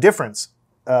said was the difference,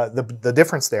 the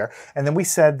difference there, and then we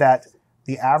said that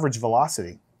the average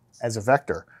velocity as a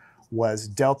vector was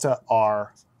delta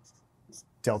r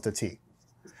delta t.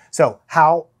 So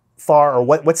how far, or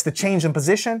what's the change in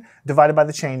position divided by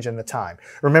the change in the time?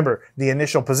 Then the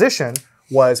initial position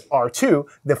was R2,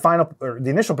 the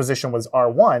initial position was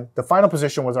R1, the final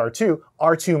position was R2,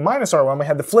 R2 minus R1, we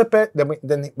had to flip it,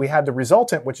 then we had the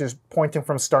resultant, which is pointing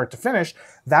from start to finish.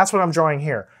 That's what I'm drawing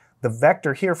here. The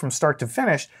vector here from start to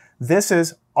finish, this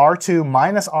is R2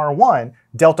 minus R1,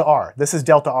 delta R. This is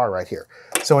delta R right here.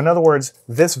 So in other words,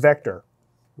 this vector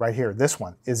right here, this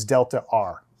one, is delta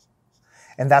R.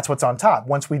 And that's what's on top.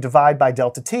 Once we divide by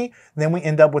delta t, then we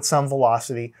end up with some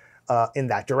velocity in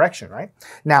that direction, right?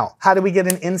 Now, how do we get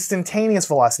an instantaneous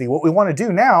velocity? What we want to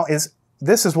do now is,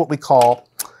 this is what we call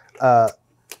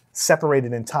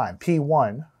separated in time.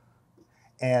 P1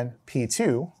 and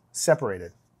P2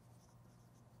 separated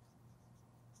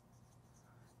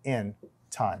in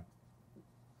time.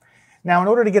 Now, in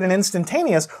order to get an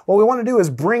instantaneous, what we want to do is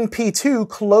bring P2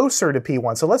 closer to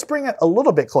P1. So let's bring it a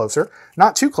little bit closer,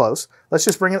 not too close. Let's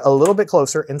just bring it a little bit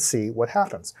closer and see what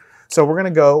happens. So we're going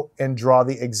to go and draw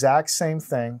the exact same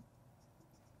thing.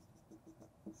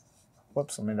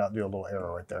 Whoops, let me not do a little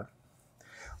arrow right there.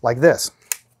 Like this.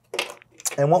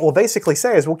 And what we'll basically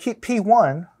say is we'll keep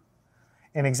P1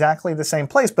 in exactly the same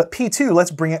place, but P2,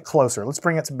 let's bring it closer. Let's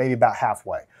bring it to maybe about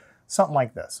halfway. Something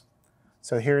like this.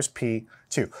 So here's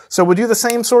P2. So we'll do the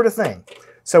same sort of thing.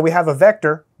 So we have a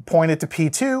vector pointed to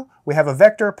P2. We have a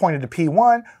vector pointed to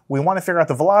P1. We want to figure out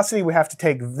the velocity. We have to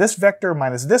take this vector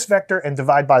minus this vector and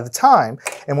divide by the time.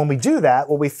 And when we do that,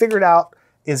 what we figured out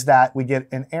is that we get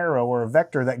an arrow or a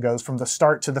vector that goes from the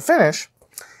start to the finish.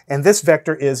 And this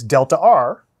vector is delta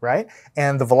r, right?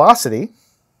 And the velocity,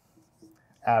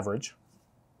 average,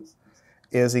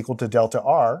 is equal to delta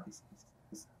r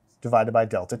divided by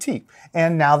delta t.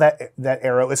 And now that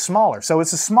arrow is smaller. So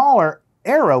it's a smaller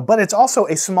arrow, but it's also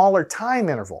a smaller time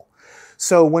interval.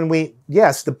 So when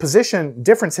yes, the position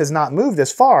difference has not moved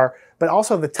as far, but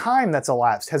also the time that's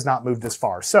elapsed has not moved as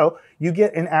far. So you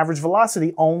get an average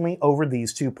velocity only over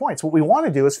these 2 points. What we want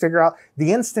to do is figure out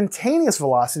the instantaneous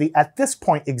velocity at this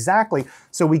point exactly.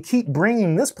 So we keep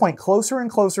bringing this point closer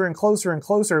and closer and closer and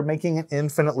closer, making it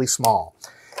infinitely small.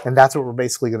 And that's what we're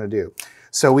basically going to do.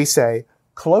 So we say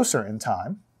closer in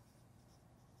time.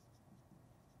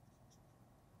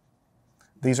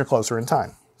 These are closer in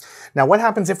time. Now what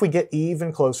happens if we get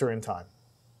even closer in time?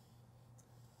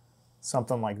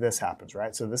 Something like this happens,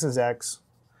 right? So this is x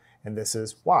and this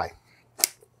is y.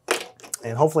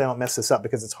 And hopefully I don't mess this up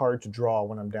because it's hard to draw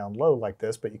when I'm down low like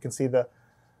this, but you can see the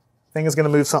thing is going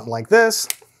to move something like this.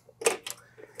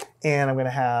 And I'm going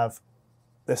to have,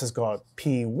 this is called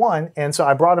P1. And so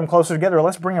I brought them closer together.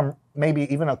 Let's bring them maybe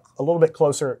even a little bit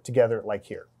closer together like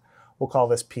here. We'll call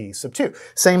this P sub 2.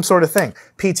 Same sort of thing.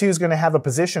 P2 is going to have a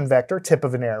position vector, tip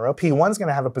of an arrow. P1 is going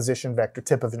to have a position vector,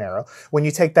 tip of an arrow. When you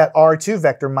take that R2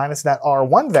 vector minus that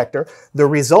R1 vector, the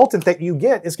resultant that you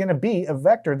get is going to be a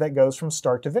vector that goes from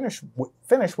start to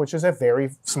finish, which is a very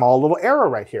small little arrow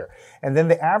right here. And then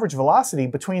the average velocity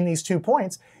between these 2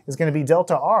 points is going to be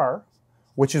delta R,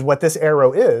 which is what this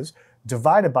arrow is,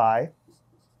 divided by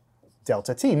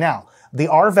delta t. Now, the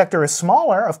r vector is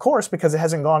smaller, of course, because it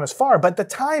hasn't gone as far, but the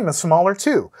time is smaller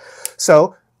too.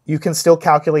 So you can still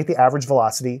calculate the average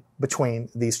velocity between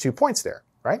these 2 points there,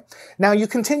 right? Now you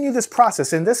continue this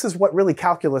process, and this is what really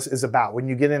calculus is about when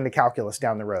you get into calculus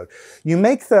down the road. You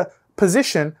make the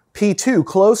position P2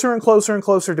 closer and closer and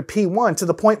closer to P1 to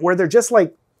the point where they're just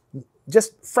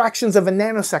fractions of a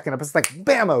nanosecond up. It's like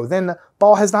bammo, then the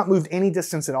ball has not moved any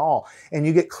distance at all. And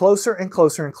you get closer and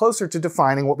closer and closer to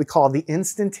defining what we call the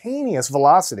instantaneous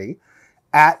velocity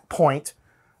at point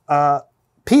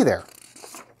P there,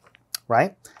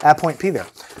 right? At point P there.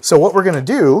 So what we're going to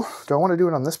do I want to do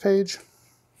it on this page?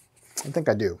 I think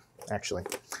I do, actually.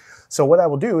 So what I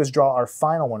will do is draw our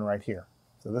final one right here.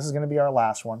 So this is going to be our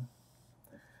last one.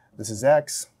 This is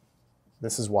X,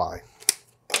 this is Y.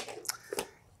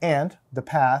 And the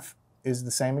path is the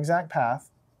same exact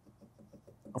path.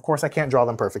 Of course, I can't draw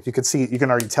them perfect. You can see, you can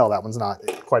already tell that one's not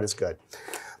quite as good.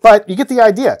 But you get the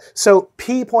idea. So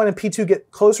P point and P2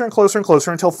 get closer and closer and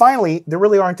closer until finally there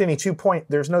really aren't any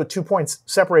there's no 2 points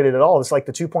separated at all. It's like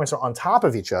the 2 points are on top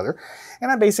of each other.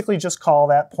 And I basically just call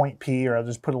that point P, or I'll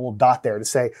just put a little dot there to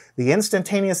say the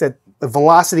instantaneous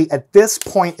velocity at this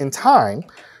point in time,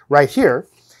 right here,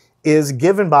 is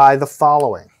given by the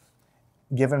following.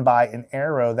 Given by an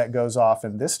arrow that goes off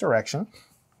in this direction.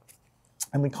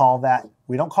 And we don't call that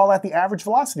the average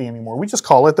velocity anymore. We just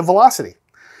call it the velocity.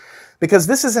 Because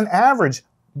this is an average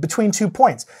between 2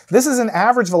 points. This is an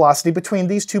average velocity between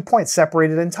these 2 points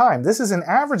separated in time. This is an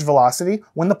average velocity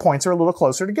when the points are a little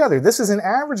closer together. This is an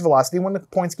average velocity when the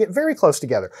points get very close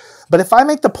together. But if I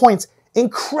make the points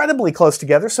incredibly close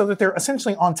together so that they're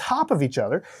essentially on top of each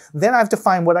other, then I've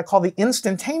defined what I call the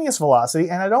instantaneous velocity,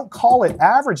 and I don't call it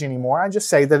average anymore. I just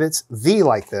say that it's V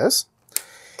like this.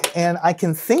 And I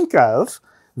can think of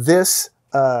this,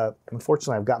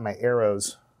 unfortunately I've got my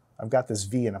arrows, I've got this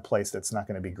V in a place that's not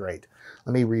going to be great.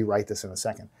 Let me rewrite this in a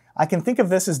second. I can think of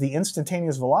this as the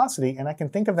instantaneous velocity, and I can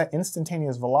think of that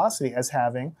instantaneous velocity as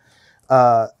having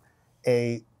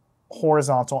a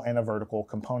horizontal and a vertical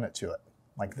component to it,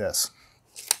 like this.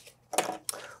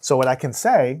 So what I can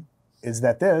say is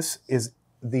that this is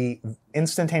the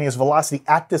instantaneous velocity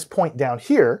at this point down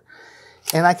here,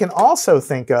 and I can also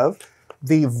think of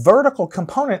the vertical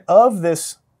component of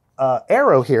this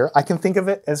arrow here. I can think of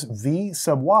it as v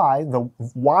sub y, the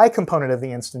y component of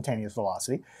the instantaneous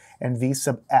velocity, and v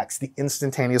sub x, the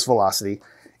instantaneous velocity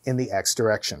in the x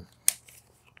direction.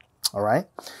 All right?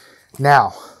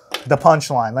 Now, the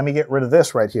punchline. Let me get rid of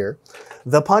this right here.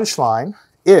 The punchline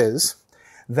is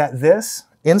that this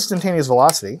instantaneous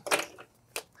velocity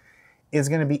is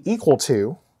going to be equal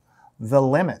to the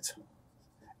limit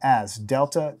as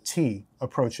delta t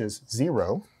approaches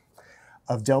 0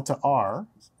 of delta r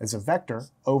as a vector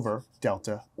over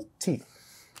delta t.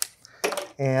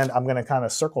 And I'm going to kind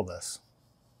of circle this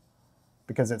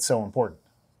because it's so important.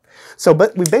 So,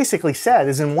 but we basically said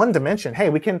is in one dimension, hey,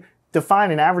 we can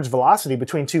define an average velocity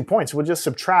between 2 points. We'll just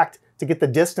subtract to get the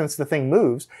distance the thing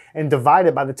moves and divide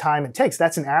it by the time it takes.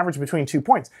 That's an average between 2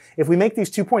 points. If we make these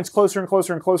 2 points closer and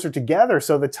closer and closer together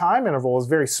so the time interval is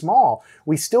very small,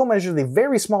 we still measure the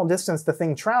very small distance the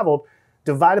thing traveled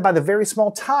divided by the very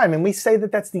small time, and we say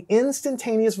that that's the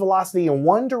instantaneous velocity in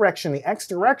one direction, the x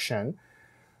direction,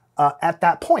 at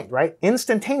that point, right?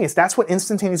 Instantaneous, that's what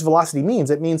instantaneous velocity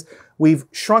means. It means we've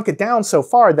shrunk it down so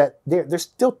far that there's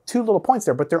still 2 little points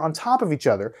there, but they're on top of each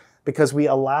other because we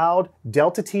allowed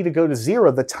delta t to go to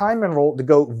 0, the time interval to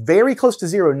go very close to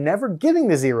 0, never getting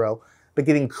to 0, but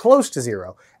getting close to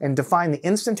 0, and define the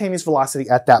instantaneous velocity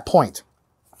at that point.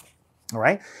 All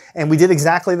right? And we did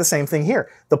exactly the same thing here.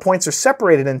 The points are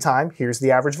separated in time, here's the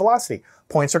average velocity.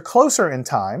 Points are closer in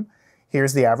time,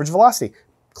 here's the average velocity.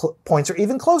 Points are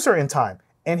even closer in time,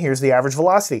 and here's the average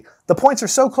velocity. The points are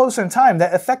so close in time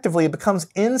that effectively it becomes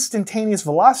instantaneous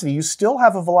velocity. You still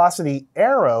have a velocity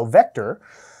arrow vector,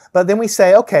 but then we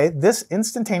say, okay, this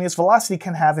instantaneous velocity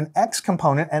can have an x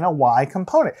component and a y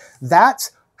component.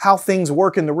 That's how things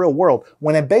work in the real world.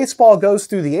 When a baseball goes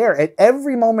through the air, at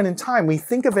every moment in time, we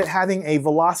think of it having a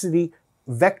velocity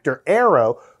vector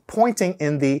arrow pointing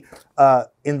in the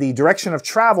direction of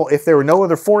travel if there were no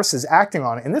other forces acting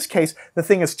on it. In this case, the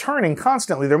thing is turning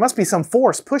constantly. There must be some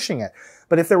force pushing it.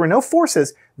 But if there were no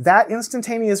forces, that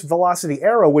instantaneous velocity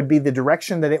arrow would be the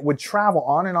direction that it would travel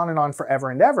on and on and on forever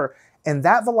and ever. And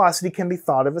that velocity can be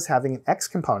thought of as having an x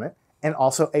component and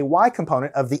also a y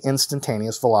component of the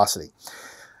instantaneous velocity.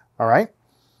 All right?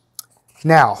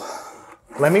 Now,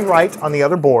 let me write on the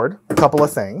other board a couple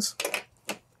of things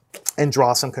and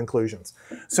draw some conclusions.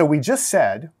 So we just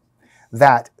said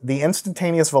that the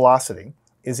instantaneous velocity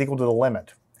is equal to the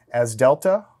limit as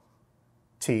delta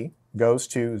t goes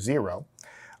to 0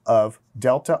 of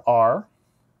delta r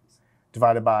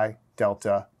divided by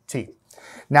delta t.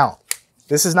 Now,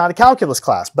 this is not a calculus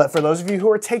class, but for those of you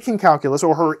who are taking calculus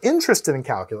or who are interested in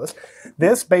calculus,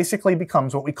 this basically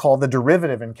becomes what we call the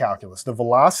derivative in calculus. The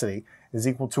velocity is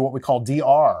equal to what we call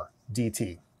dr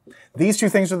dt. These two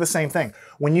things are the same thing.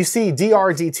 When you see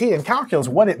dr dt in calculus,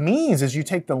 what it means is you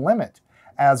take the limit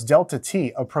as delta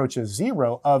t approaches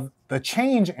 0 of the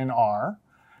change in r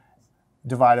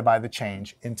divided by the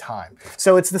change in time.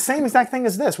 So it's the same exact thing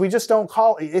as this. We just don't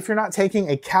call, if you're not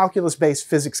taking a calculus-based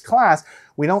physics class,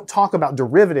 we don't talk about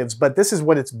derivatives, but this is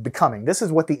what it's becoming. This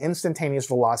is what the instantaneous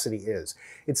velocity is.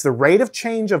 It's the rate of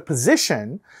change of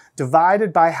position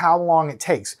divided by how long it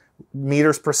takes.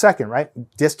 Meters per second, right?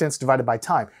 Distance divided by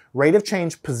time. Rate of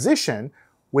change position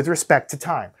with respect to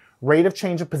time. Rate of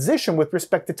change of position with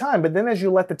respect to time, but then as you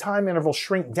let the time interval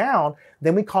shrink down,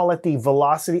 then we call it the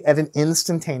velocity at an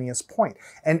instantaneous point.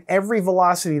 And every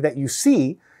velocity that you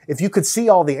see, if you could see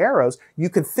all the arrows, you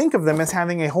could think of them as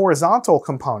having a horizontal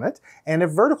component and a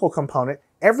vertical component.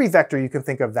 Every vector you can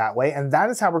think of that way, and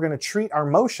that is how we're going to treat our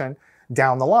motion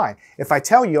down the line. If I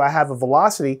tell you I have a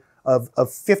velocity of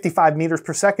 55 meters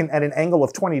per second at an angle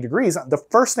of 20 degrees, the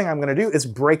first thing I'm going to do is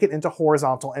break it into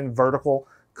horizontal and vertical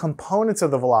components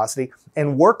of the velocity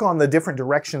and work on the different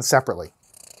directions separately.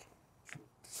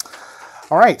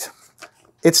 All right,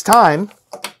 it's time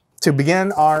to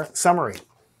begin our summary.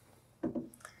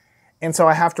 And so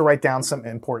I have to write down some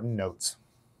important notes.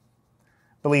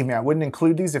 Believe me, I wouldn't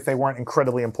include these if they weren't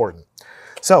incredibly important.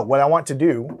 So what I want to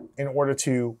do in order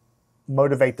to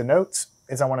motivate the notes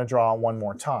is I want to draw one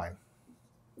more time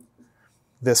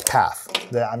this path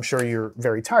that I'm sure you're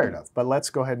very tired of, but let's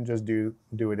go ahead and just do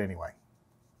it anyway.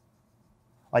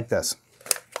 Like this.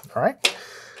 All right?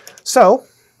 So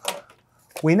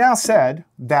we now said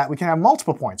that we can have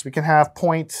multiple points. We can have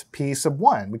point P sub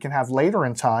 1. We can have later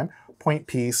in time, point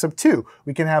P sub 2.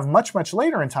 We can have much, much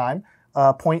later in time,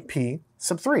 point P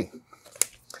sub 3.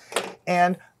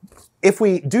 And if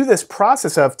we do this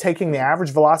process of taking the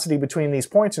average velocity between these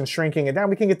points and shrinking it down,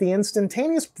 we can get the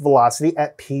instantaneous velocity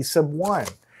at P sub 1.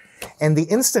 And the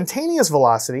instantaneous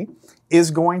velocity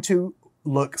is going to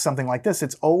look something like this.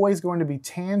 It's always going to be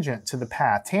tangent to the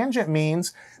path. Tangent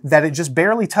means that it just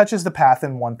barely touches the path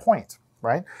in one point,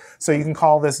 right? So you can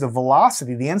call this the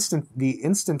velocity, the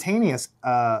instantaneous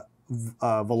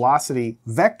velocity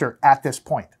vector at this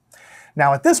point.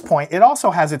 Now at this point, it also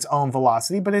has its own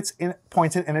velocity, but it's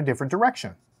pointed in a different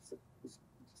direction.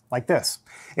 like this.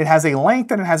 It has a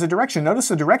length and it has a direction. Notice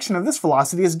the direction of this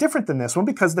velocity is different than this one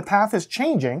because the path is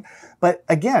changing. But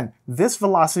again, this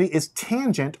velocity is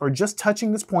tangent or just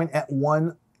touching this point at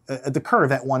the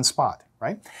curve at one spot,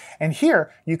 right? And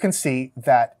here you can see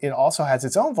that it also has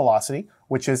its own velocity,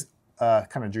 which is,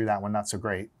 kind of drew that one not so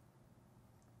great.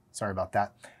 Sorry about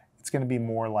that. It's going to be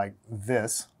more like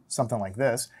this, something like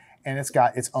this, and it's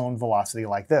got its own velocity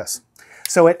like this.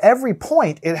 So at every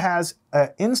point, it has an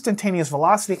instantaneous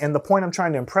velocity, and the point I'm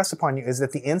trying to impress upon you is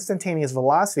that the instantaneous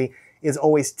velocity is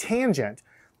always tangent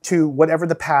to whatever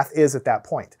the path is at that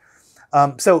point.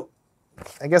 So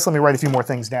I guess let me write a few more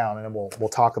things down, and then we'll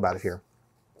talk about it here.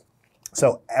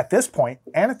 So at this point,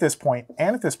 and at this point,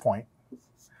 and at this point,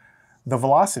 the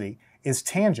velocity is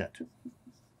tangent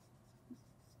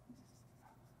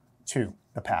to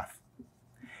the path.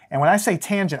 And when I say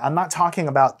tangent, I'm not talking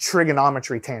about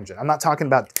trigonometry tangent. I'm not talking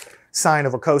about sine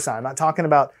over cosine. I'm not talking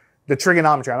about the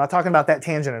trigonometry. I'm not talking about that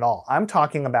tangent at all. I'm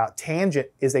talking about tangent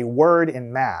is a word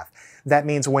in math. That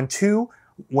means when two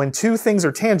things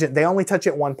are tangent, they only touch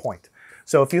at one point.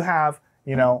 So if you have,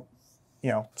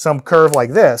 some curve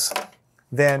like this,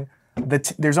 then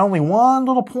there's only one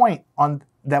little point on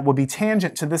that will be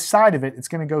tangent to this side of it. It's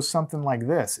going to go something like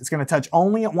this. It's going to touch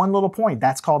only at one little point.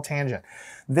 That's called tangent.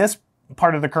 This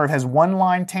part of the curve has one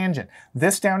line tangent.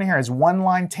 This down here has one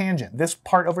line tangent. This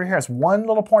part over here has one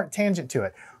little point tangent to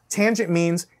it. Tangent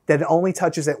means that it only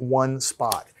touches at one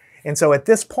spot. And so at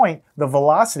this point, the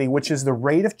velocity, which is the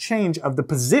rate of change of the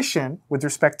position with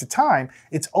respect to time,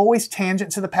 it's always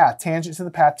tangent to the path, tangent to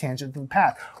the path, tangent to the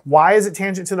path. Why is it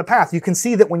tangent to the path? You can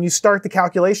see that when you start the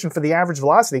calculation for the average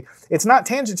velocity, it's not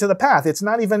tangent to the path. It's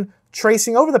not even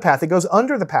tracing over the path. It goes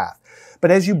under the path.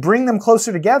 But as you bring them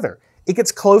closer together, it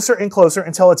gets closer and closer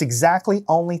until it's exactly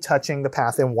only touching the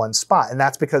path in one spot. And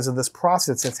that's because of this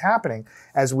process that's happening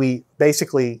as we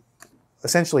basically,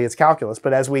 essentially it's calculus,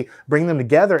 but as we bring them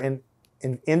together and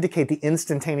indicate the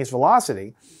instantaneous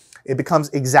velocity, it becomes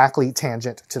exactly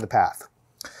tangent to the path.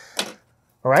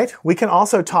 All right, we can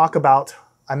also talk about,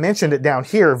 I mentioned it down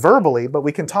here verbally, but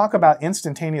we can talk about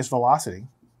instantaneous velocity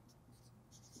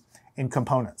in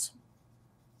components.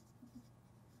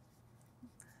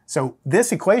 So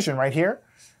this equation right here,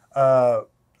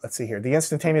 let's see here. The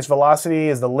instantaneous velocity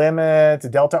is the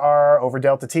limit delta r over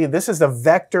delta t. This is the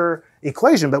vector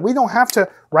equation, but we don't have to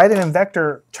write it in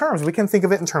vector terms. We can think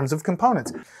of it in terms of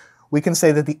components. We can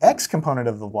say that the x component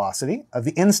of the velocity, of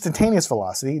the instantaneous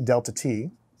velocity, delta t,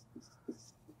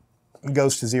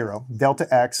 goes to 0, delta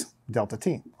x, delta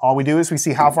t. All we do is we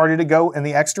see how far did it go in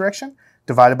the x direction,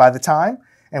 divided by the time,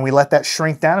 and we let that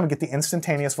shrink down and we get the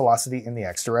instantaneous velocity in the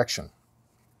x direction.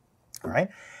 All right,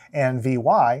 and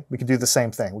Vy, we could do the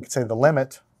same thing. We could say the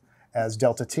limit as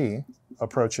delta t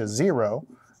approaches 0,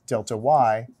 delta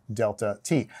y, delta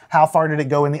t. How far did it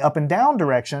go in the up and down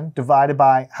direction divided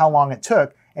by how long it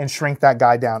took and shrink that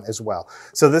guy down as well.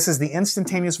 So this is the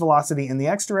instantaneous velocity in the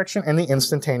x direction and the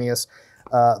instantaneous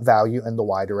value in the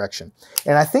y direction.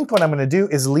 And I think what I'm going to do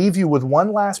is leave you with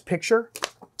one last picture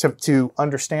to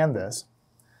understand this.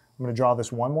 I'm going to draw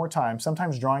this one more time.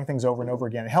 Sometimes drawing things over and over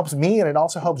again, it helps me and it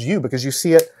also helps you because you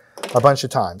see it a bunch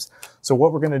of times. So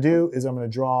what we're going to do is I'm going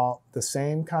to draw the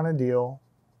same kind of deal,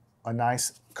 a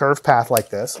nice curved path like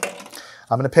this.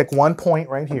 I'm going to pick one point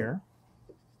right here,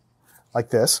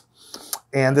 like this.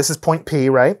 And this is point P,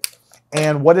 right?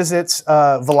 And what is its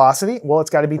velocity? Well, it's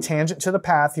got to be tangent to the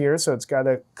path here, so it's got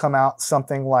to come out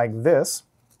something like this.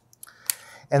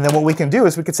 And then what we can do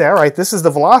is we could say, all right, this is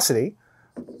the velocity,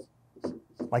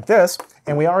 like this,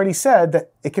 and we already said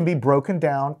that it can be broken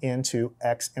down into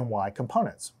x and y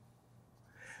components.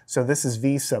 So this is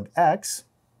v sub x,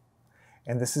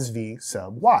 and this is v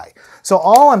sub y. So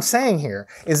all I'm saying here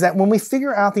is that when we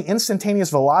figure out the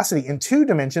instantaneous velocity in 2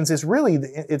 dimensions, it's really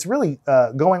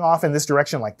going off in this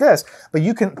direction like this, but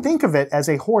you can think of it as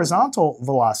a horizontal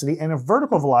velocity and a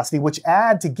vertical velocity, which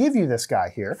add to give you this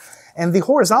guy here. And the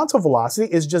horizontal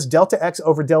velocity is just delta x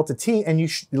over delta t, and you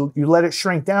let it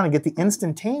shrink down and get the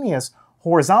instantaneous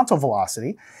horizontal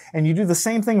velocity. And you do the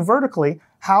same thing vertically.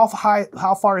 How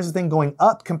far is the thing going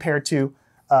up compared to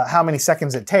how many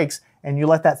seconds it takes? And you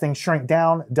let that thing shrink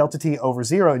down, delta t over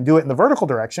 0, and do it in the vertical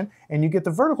direction, and you get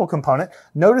the vertical component.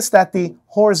 Notice that the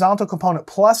horizontal component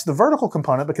plus the vertical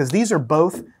component, because these are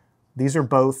both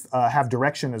have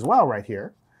direction as well right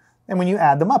here. And when you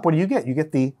add them up, what do you get? You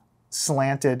get the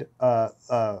slanted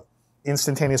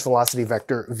instantaneous velocity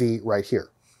vector v right here,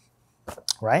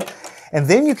 right? And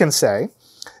then you can say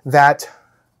that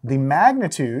the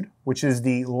magnitude, which is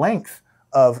the length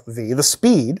of v, the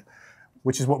speed,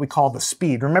 which is what we call the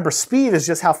speed. Remember, speed is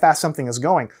just how fast something is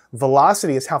going.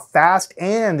 Velocity is how fast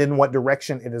and in what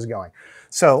direction it is going.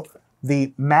 So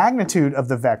the magnitude of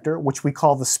the vector, which we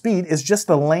call the speed, is just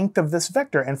the length of this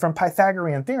vector. And from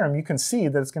Pythagorean theorem, you can see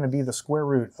that it's going to be the square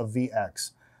root of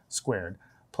Vx squared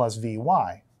plus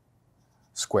Vy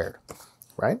squared,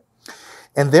 right?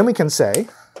 And then we can say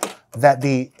that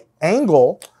the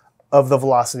angle of the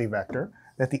velocity vector,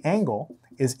 that the angle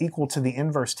is equal to the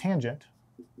inverse tangent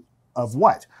of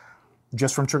what?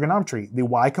 Just from trigonometry, the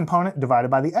y component divided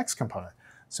by the x component.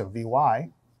 So Vy,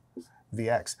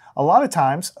 Vx. A lot of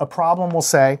times, a problem will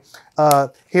say,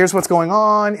 here's what's going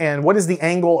on, and what is the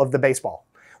angle of the baseball?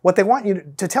 What they want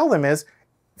you to tell them is,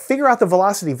 figure out the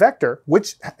velocity vector,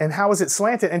 which and how is it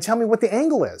slanted, and tell me what the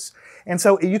angle is. And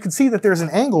so you can see that there's an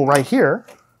angle right here.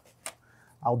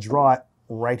 I'll draw it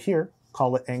right here,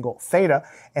 call it angle theta,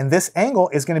 and this angle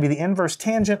is going to be the inverse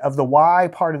tangent of the y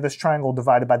part of this triangle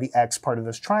divided by the x part of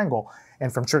this triangle.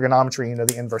 And from trigonometry, you know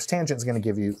the inverse tangent is going to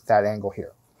give you that angle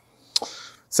here.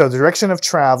 So the direction of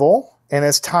travel, and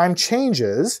as time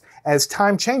changes, as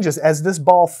this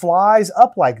ball flies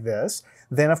up like this,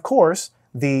 then of course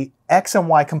the x and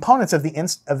y components of the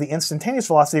instantaneous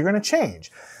velocity are going to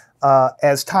change.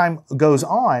 As time goes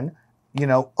on, you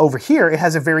know, over here it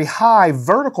has a very high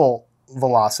vertical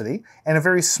velocity and a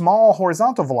very small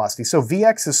horizontal velocity. So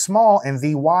Vx is small and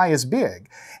Vy is big.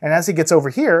 And as it gets over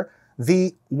here,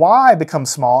 Vy becomes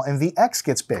small and Vx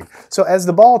gets big. So as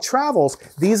the ball travels,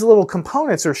 these little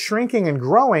components are shrinking and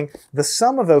growing. The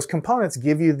sum of those components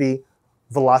give you the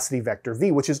velocity vector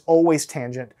v, which is always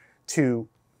tangent to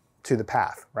the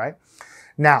path, right?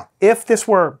 Now, if this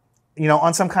were, you know,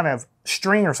 on some kind of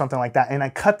string or something like that, and I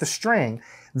cut the string,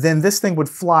 then this thing would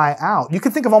fly out. You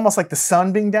can think of almost like the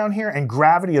sun being down here and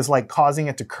gravity is like causing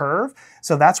it to curve.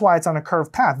 So that's why it's on a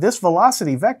curved path. This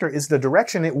velocity vector is the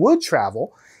direction it would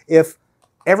travel if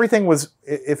everything was,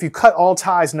 if you cut all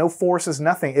ties, no forces,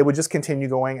 nothing, it would just continue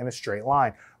going in a straight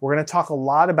line. We're going to talk a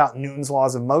lot about Newton's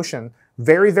laws of motion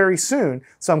very, very soon.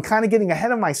 So I'm kind of getting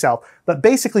ahead of myself. But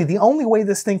basically, the only way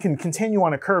this thing can continue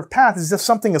on a curved path is if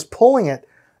something is pulling it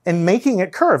and making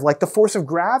it curve, like the force of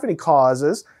gravity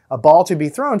causes a ball to be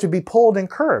thrown to be pulled and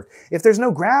curved. If there's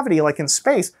no gravity, like in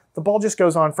space, the ball just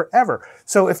goes on forever.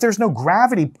 So if there's no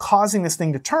gravity causing this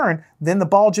thing to turn, then the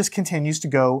ball just continues to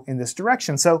go in this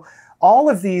direction. So all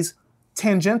of these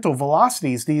tangential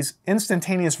velocities, these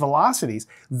instantaneous velocities,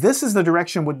 this is the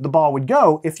direction the ball would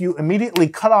go. If you immediately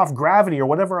cut off gravity or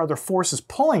whatever other force is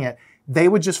pulling it, they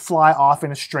would just fly off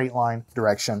in a straight line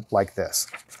direction like this.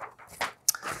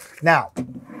 Now,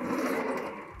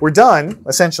 we're done,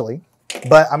 essentially,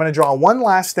 but I'm going to draw one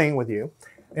last thing with you,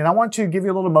 and I want to give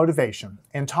you a little motivation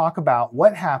and talk about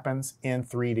what happens in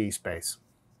 3D space.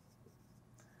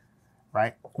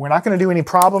 Right? We're not going to do any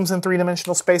problems in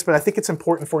three-dimensional space, but I think it's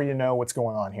important for you to know what's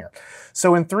going on here.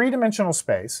 So in three-dimensional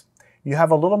space, you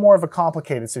have a little more of a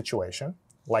complicated situation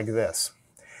like this.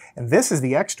 And this is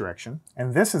the x direction,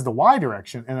 and this is the y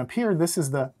direction, and up here, this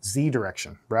is the z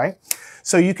direction, right?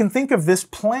 So you can think of this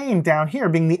plane down here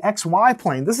being the xy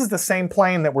plane. This is the same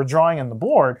plane that we're drawing on the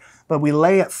board, but we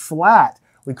lay it flat.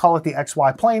 We call it the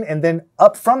xy plane, and then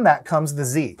up from that comes the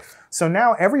z. So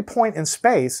now every point in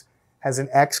space has an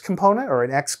x component or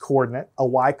an x coordinate, a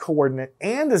y coordinate,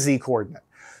 and a z coordinate.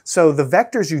 So the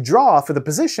vectors you draw for the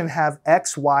position have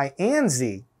x, y, and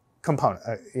z component,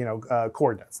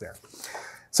 coordinates there.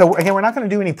 So again, we're not going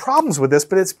to do any problems with this,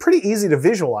 but it's pretty easy to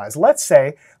visualize. Let's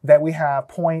say that we have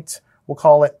point, we'll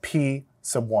call it P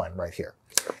sub 1 right here.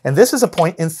 And this is a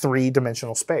point in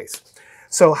three-dimensional space.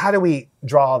 So how do we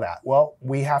draw that? Well,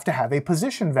 we have to have a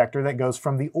position vector that goes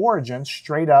from the origin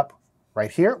straight up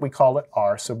right here. We call it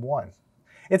R sub 1.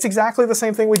 It's exactly the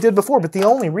same thing we did before, but the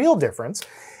only real difference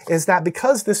is that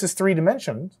because this is 3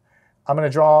 dimensions, I'm going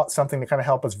to draw something to kind of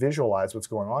help us visualize what's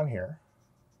going on here.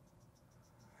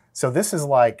 So this is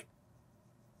like,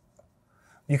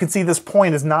 you can see this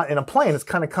point is not in a plane. It's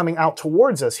kind of coming out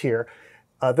towards us here.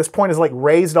 This point is like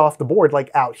raised off the board, like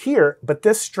out here, but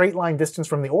this straight line distance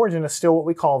from the origin is still what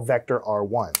we call vector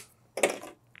R1.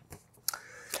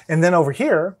 And then over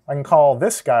here, I can call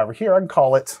this guy over here, I can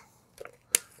call it,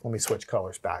 let me switch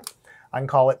colors back. I can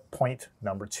call it point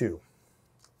number 2.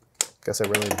 Guess I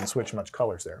really didn't switch much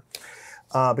colors there.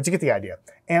 But you get the idea.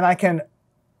 And I can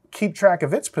keep track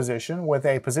of its position with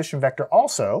a position vector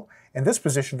also, and this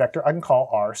position vector I can call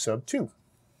R sub 2,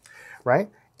 right?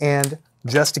 And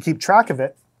just to keep track of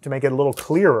it, to make it a little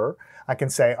clearer, I can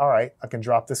say, all right, I can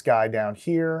drop this guy down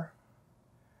here,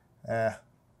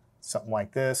 something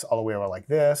like this, all the way over like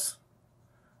this,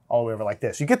 all the way over like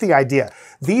this. You get the idea.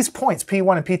 These points,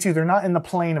 P1 and P2, they're not in the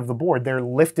plane of the board. They're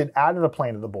lifted out of the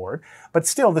plane of the board. But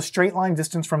still, the straight line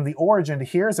distance from the origin to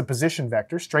here is a position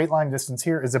vector. Straight line distance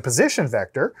here is a position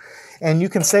vector. And you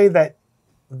can say that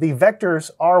the vectors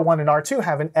R1 and R2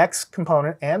 have an X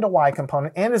component and a Y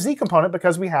component and a Z component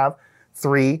because we have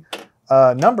 3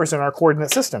 numbers in our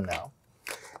coordinate system now.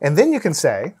 And then you can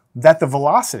say that the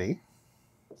velocity,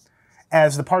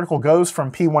 as the particle goes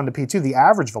from P1 to P2, the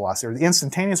average velocity, or the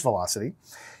instantaneous velocity,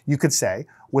 you could say,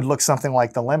 would look something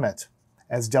like the limit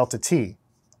as delta t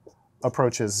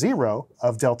approaches 0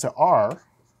 of delta r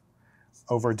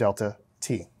over delta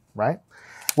t, right?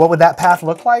 What would that path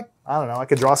look like? I don't know, I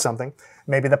could draw something.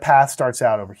 Maybe the path starts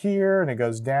out over here and it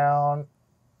goes down,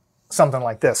 something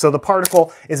like this. So the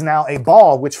particle is now a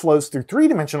ball which flows through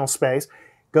 3-dimensional space,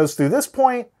 goes through this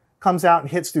point, comes out and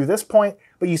hits through this point,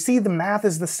 but you see the math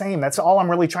is the same. That's all I'm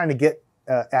really trying to get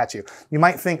at you. You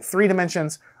might think 3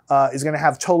 dimensions is going to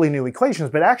have totally new equations,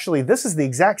 but actually this is the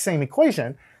exact same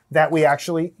equation that we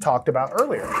actually talked about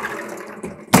earlier.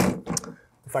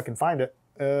 If I can find it.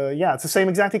 Yeah, it's the same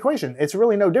exact equation. It's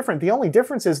really no different. The only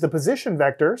difference is the position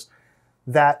vectors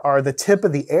that are the tip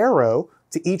of the arrow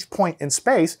to each point in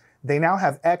space, they now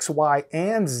have X, Y,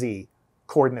 and Z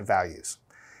coordinate values.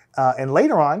 And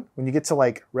later on, when you get to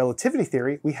like relativity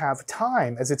theory, we have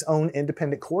time as its own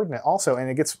independent coordinate also,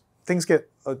 and things get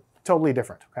totally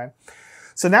different, okay?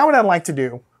 So now what I'd like to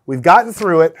do, we've gotten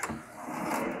through it,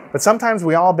 but sometimes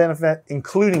we all benefit,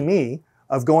 including me,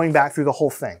 of going back through the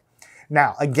whole thing.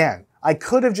 Now, again, I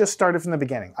could have just started from the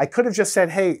beginning. I could have just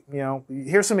said, hey, you know,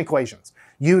 here's some equations,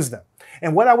 use them.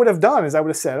 And what I would have done is I would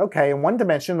have said, okay, in one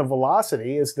dimension, the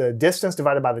velocity is the distance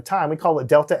divided by the time. We call it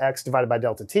delta x divided by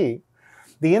delta t.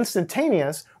 The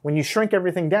instantaneous, when you shrink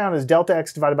everything down, is delta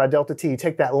x divided by delta t. You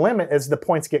take that limit as the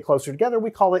points get closer together,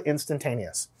 we call it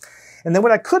instantaneous. And then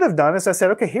what I could have done is I said,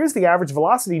 okay, here's the average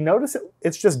velocity. Notice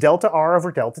it's just delta r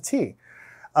over delta t.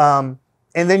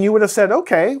 And then you would have said,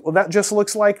 okay, well, that just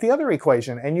looks like the other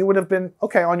equation. And you would have been,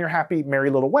 okay, on your happy, merry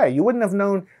little way. You wouldn't have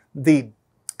known the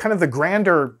kind of the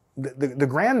grander, the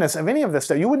grandness of any of this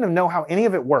stuff. You wouldn't have known how any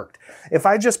of it worked. If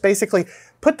I just basically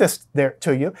put this there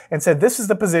to you and said, this is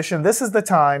the position, this is the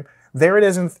time, there it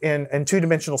is in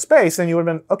two-dimensional space, then you would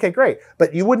have been, okay, great.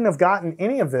 But you wouldn't have gotten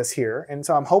any of this here. And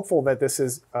so I'm hopeful that this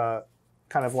is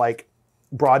kind of like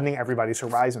broadening everybody's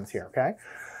horizons here, okay?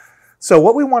 So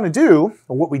what we want to do,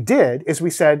 or what we did, is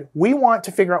we said, we want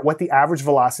to figure out what the average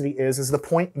velocity is as the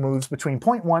point moves between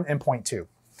point 1 and point 2.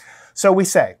 So we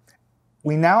say,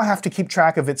 we now have to keep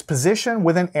track of its position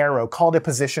with an arrow called a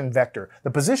position vector. The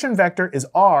position vector is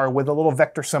r with a little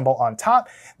vector symbol on top.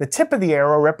 The tip of the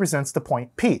arrow represents the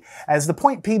point P. As the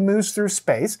point P moves through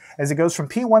space, as it goes from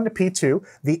P1 to P2,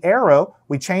 the arrow,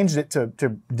 we changed it to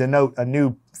denote a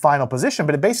new final position,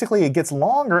 but it gets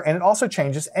longer and it also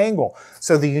changes angle.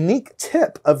 So the unique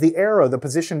tip of the arrow, the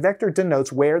position vector,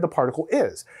 denotes where the particle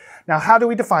is. Now, how do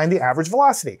we define the average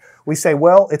velocity? We say,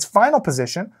 well, its final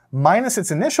position minus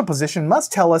its initial position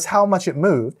must tell us how much it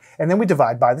moved, and then we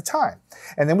divide by the time.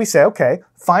 And then we say, okay,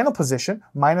 final position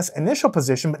minus initial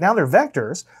position, but now they're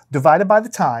vectors, divided by the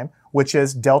time, which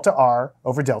is delta r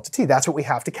over delta t. That's what we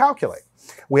have to calculate.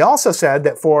 We also said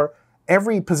that for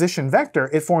every position vector,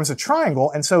 it forms a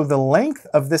triangle, and so the length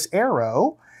of this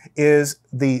arrow is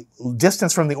the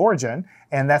distance from the origin,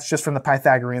 and that's just from the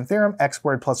Pythagorean theorem, x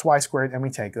squared plus y squared, and we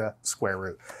take the square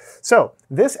root. So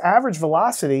this average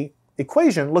velocity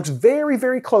equation looks very,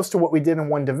 very close to what we did in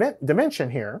one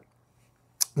dimension here.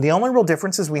 The only real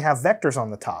difference is we have vectors on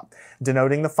the top,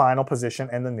 denoting the final position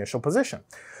and the initial position.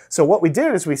 So what we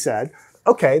did is we said,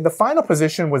 okay, the final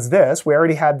position was this, we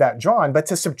already had that drawn, but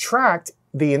to subtract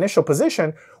the initial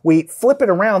position, we flip it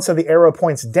around so the arrow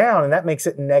points down, and that makes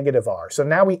it negative r. So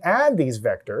now we add these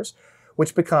vectors,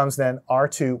 which becomes then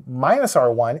r2 minus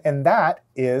r1, and that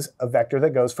is a vector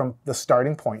that goes from the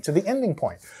starting point to the ending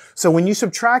point. So when you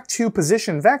subtract two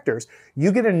position vectors,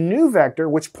 you get a new vector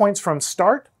which points from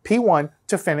start, P1,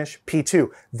 to finish, P2.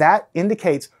 That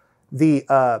indicates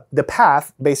the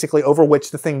path, basically, over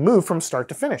which the thing moved from start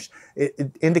to finish.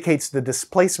 It indicates the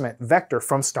displacement vector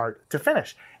from start to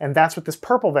finish. And that's what this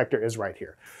purple vector is right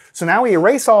here. So now we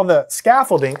erase all the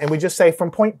scaffolding and we just say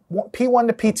from point P1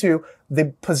 to P2,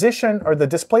 the position or the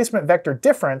displacement vector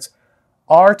difference,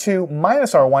 R2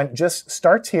 minus R1, just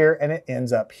starts here and it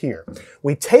ends up here.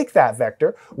 We take that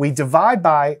vector, we divide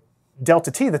by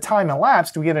delta t, the time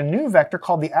elapsed, we get a new vector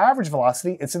called the average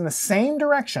velocity. It's in the same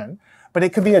direction, but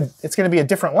it's going to be a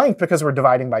different length because we're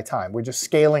dividing by time. We're just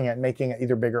scaling it, making it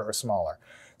either bigger or smaller.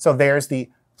 So there's the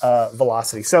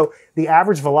velocity. So the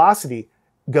average velocity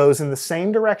goes in the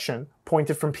same direction,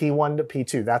 pointed from P1 to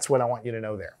P2. That's what I want you to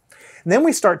know there. And then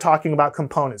we start talking about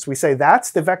components. We say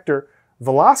that's the vector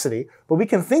velocity, but we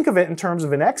can think of it in terms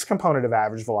of an x component of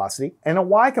average velocity and a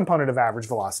y component of average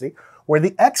velocity, where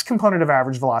the x component of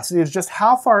average velocity is just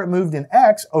how far it moved in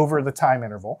x over the time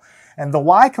interval, and the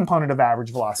y component of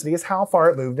average velocity is how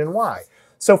far it moved in y.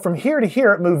 So from here to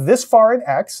here, it moved this far in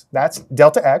x, that's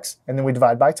delta x, and then we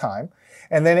divide by time.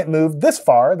 And then it moved this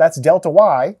far, that's delta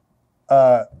y,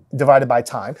 divided by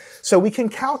time. So we can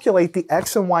calculate the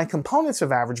x and y components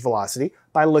of average velocity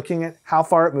by looking at how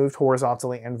far it moved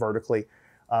horizontally and vertically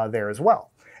there as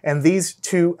well. And these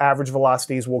two average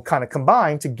velocities will kind of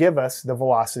combine to give us the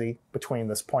velocity between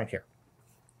this point here.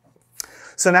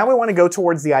 So now we want to go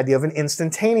towards the idea of an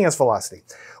instantaneous velocity.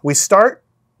 We start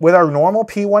with our normal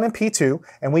P1 and P2,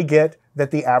 and we get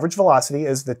that the average velocity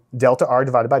is the delta r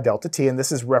divided by delta t, and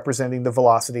this is representing the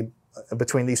velocity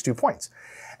between these 2 points.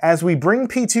 As we bring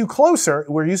P2 closer,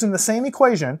 we're using the same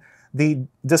equation. The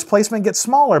displacement gets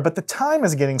smaller, but the time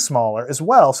is getting smaller as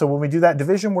well. So when we do that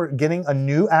division, we're getting a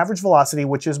new average velocity,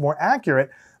 which is more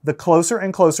accurate the closer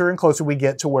and closer and closer we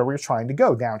get to where we're trying to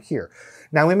go down here.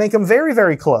 Now we make them very,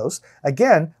 very close.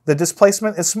 Again, the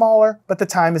displacement is smaller, but the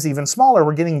time is even smaller.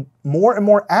 We're getting more and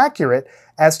more accurate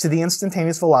as to the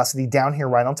instantaneous velocity down here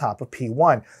right on top of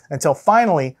P1, until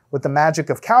finally, with the magic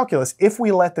of calculus, if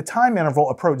we let the time interval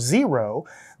approach 0,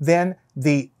 then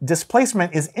the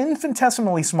displacement is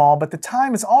infinitesimally small, but the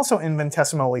time is also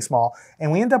infinitesimally small,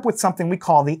 and we end up with something we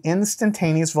call the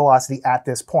instantaneous velocity at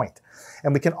this point.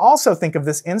 And we can also think of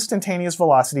this instantaneous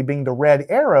velocity being the red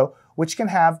arrow, which can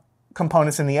have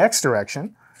components in the x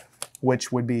direction,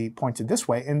 which would be pointed this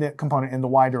way, and the component in the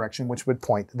y direction, which would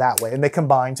point that way. And they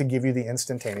combine to give you the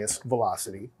instantaneous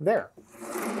velocity there.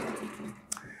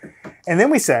 And then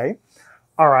we say,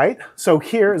 all right, so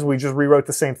here, as we just rewrote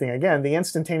the same thing again, the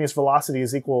instantaneous velocity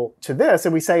is equal to this.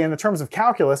 And we say in the terms of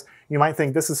calculus, you might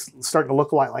think this is starting to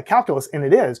look a lot like calculus, and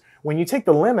it is. When you take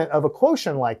the limit of a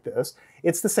quotient like this,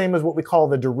 it's the same as what we call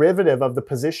the derivative of the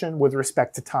position with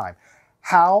respect to time.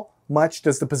 How much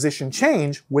does the position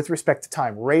change with respect to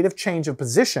time? Rate of change of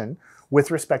position with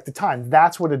respect to time.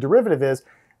 That's what a derivative is.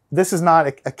 This is not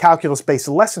a calculus-based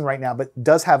lesson right now, but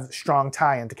does have strong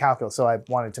tie into calculus, so I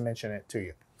wanted to mention it to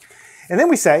you. And then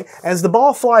we say, as the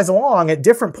ball flies along at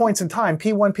different points in time,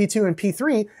 P1, P2, and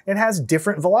P3, it has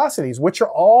different velocities, which are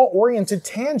all oriented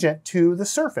tangent to the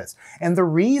surface. And the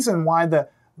reason why the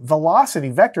velocity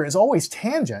vector is always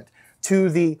tangent to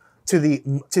the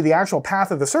actual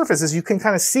path of the surface is you can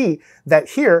kind of see that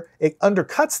here it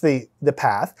undercuts the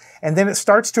path, and then it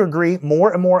starts to agree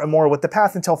more and more and more with the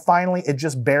path until finally it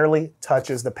just barely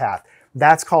touches the path.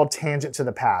 That's called tangent to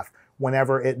the path,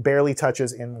 whenever it barely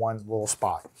touches in one little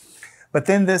spot. But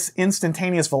then this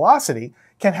instantaneous velocity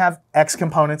can have x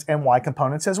components and y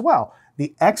components as well.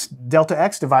 The delta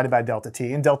x divided by delta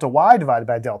t and delta y divided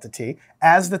by delta t,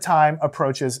 as the time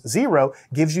approaches 0,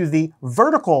 gives you the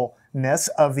verticalness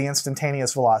of the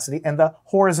instantaneous velocity and the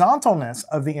horizontalness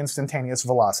of the instantaneous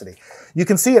velocity. You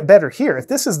can see it better here. If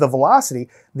this is the velocity,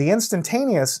 the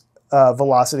instantaneous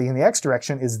velocity in the x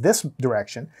direction is this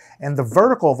direction, and the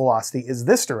vertical velocity is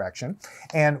this direction.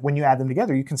 And when you add them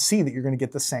together, you can see that you're going to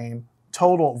get the same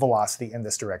total velocity in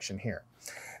this direction here.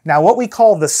 Now, what we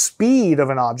call the speed of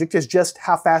an object is just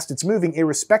how fast it's moving,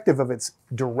 irrespective of its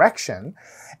direction.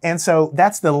 And so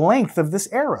that's the length of this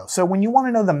arrow. So when you want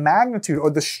to know the magnitude or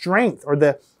the strength, or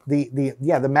the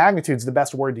magnitude is the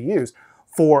best word to use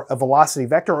for a velocity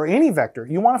vector or any vector,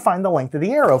 you want to find the length of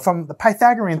the arrow. From the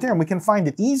Pythagorean theorem, we can find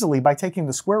it easily by taking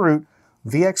the square root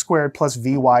vx squared plus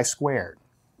vy squared.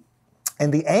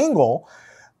 And the angle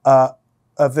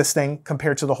of this thing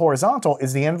compared to the horizontal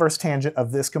is the inverse tangent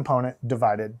of this component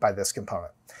divided by this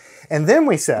component. And then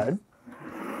we said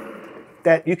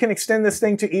that you can extend this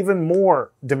thing to even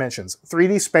more dimensions.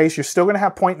 3D space, you're still going to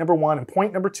have point number 1 and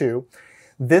point number 2.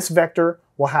 This vector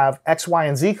will have x, y,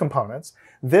 and z components.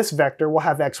 This vector will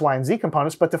have x, y, and z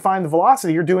components, but to find the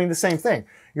velocity, you're doing the same thing.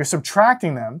 You're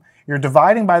subtracting them, you're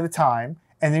dividing by the time,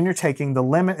 and then you're taking the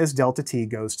limit as delta t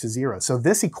goes to 0. So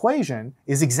this equation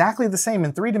is exactly the same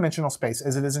in 3-dimensional space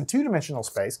as it is in 2-dimensional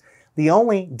space. The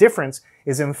only difference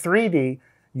is in 3D,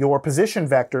 your position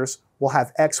vectors will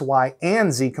have x, y,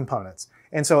 and z components.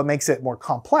 And so it makes it more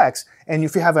complex. And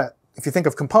if you think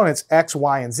of components x,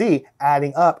 y, and z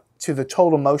adding up to the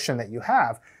total motion that you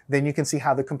have, then you can see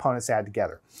how the components add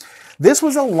together. This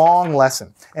was a long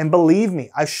lesson, and believe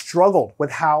me, I struggled with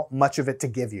how much of it to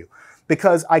give you,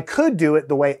 because I could do it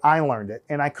the way I learned it,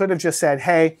 and I could have just said,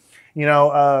 hey,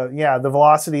 yeah, the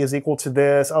velocity is equal to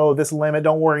this. Oh, this limit,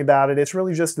 don't worry about it. It's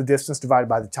really just the distance divided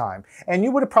by the time. And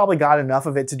you would have probably got enough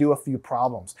of it to do a few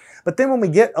problems. But then when we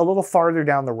get a little farther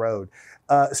down the road,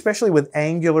 especially with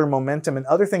angular momentum and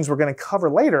other things we're going to cover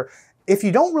later, if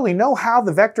you don't really know how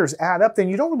the vectors add up, then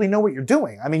you don't really know what you're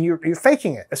doing. I mean, you're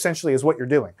faking it, essentially, is what you're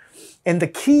doing. And the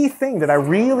key thing that I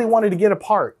really wanted to get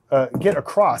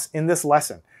across in this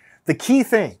lesson, the key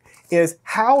thing is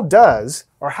how do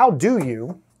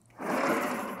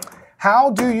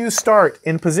you start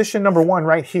in position number 1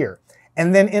 right here,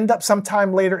 and then end up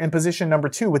sometime later in position number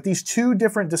 2 with these two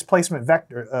different displacement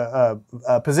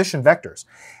position vectors?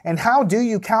 And how do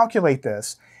you calculate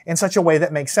this in such a way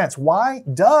that makes sense? Why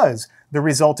does the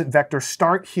resultant vector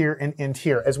start here and end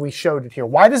here as we showed it here?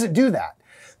 Why does it do that?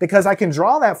 Because I can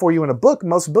draw that for you in a book.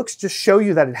 Most books just show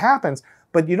you that it happens,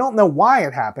 but you don't know why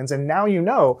it happens. And now you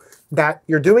know that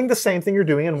you're doing the same thing you're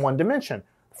doing in one dimension.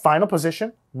 Final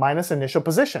position minus initial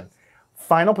position.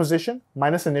 Final position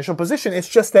minus initial position. It's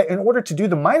just that in order to do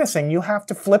the minusing, you have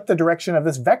to flip the direction of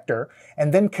this vector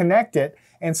and then connect it.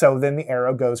 And so then the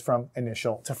arrow goes from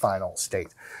initial to final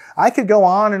state. I could go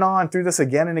on and on through this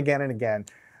again and again and again.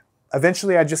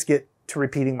 Eventually, I just get to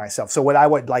repeating myself. So what I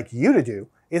would like you to do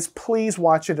is please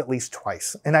watch it at least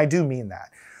twice. And I do mean that.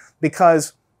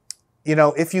 Because,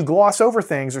 if you gloss over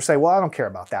things or say, well, I don't care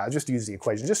about that, I'll just use the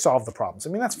equation, just solve the problems. I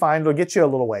mean, that's fine. It'll get you a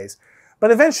little ways. But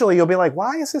eventually, you'll be like,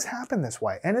 why does this happen this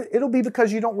way? And it'll be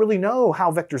because you don't really know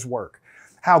how vectors work.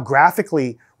 How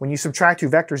graphically, when you subtract two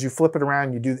vectors, you flip it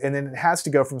around, and then it has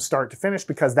to go from start to finish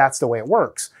because that's the way it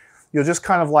works. You'll just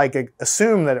kind of like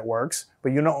assume that it works,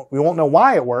 but we won't know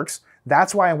why it works.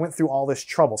 That's why I went through all this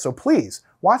trouble. So please,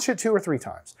 watch it 2 or 3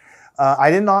 times. I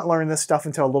did not learn this stuff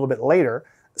until a little bit later,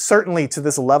 certainly to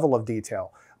this level of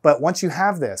detail. But once you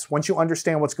have this, once you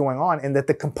understand what's going on and that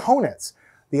the components,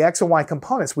 the X and Y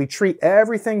components, we treat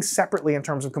everything separately in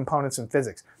terms of components in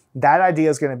physics. That idea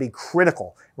is going to be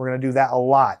critical. We're going to do that a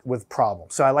lot with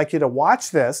problems. So I'd like you to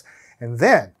watch this and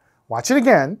then watch it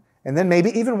again, and then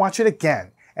maybe even watch it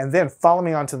again. And then follow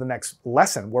me on to the next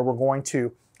lesson where we're going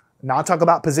to not talk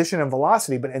about position and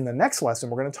velocity, but in the next lesson,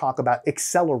 we're going to talk about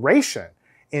acceleration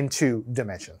in 2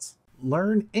 dimensions.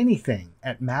 Learn anything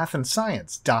at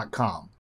mathandscience.com.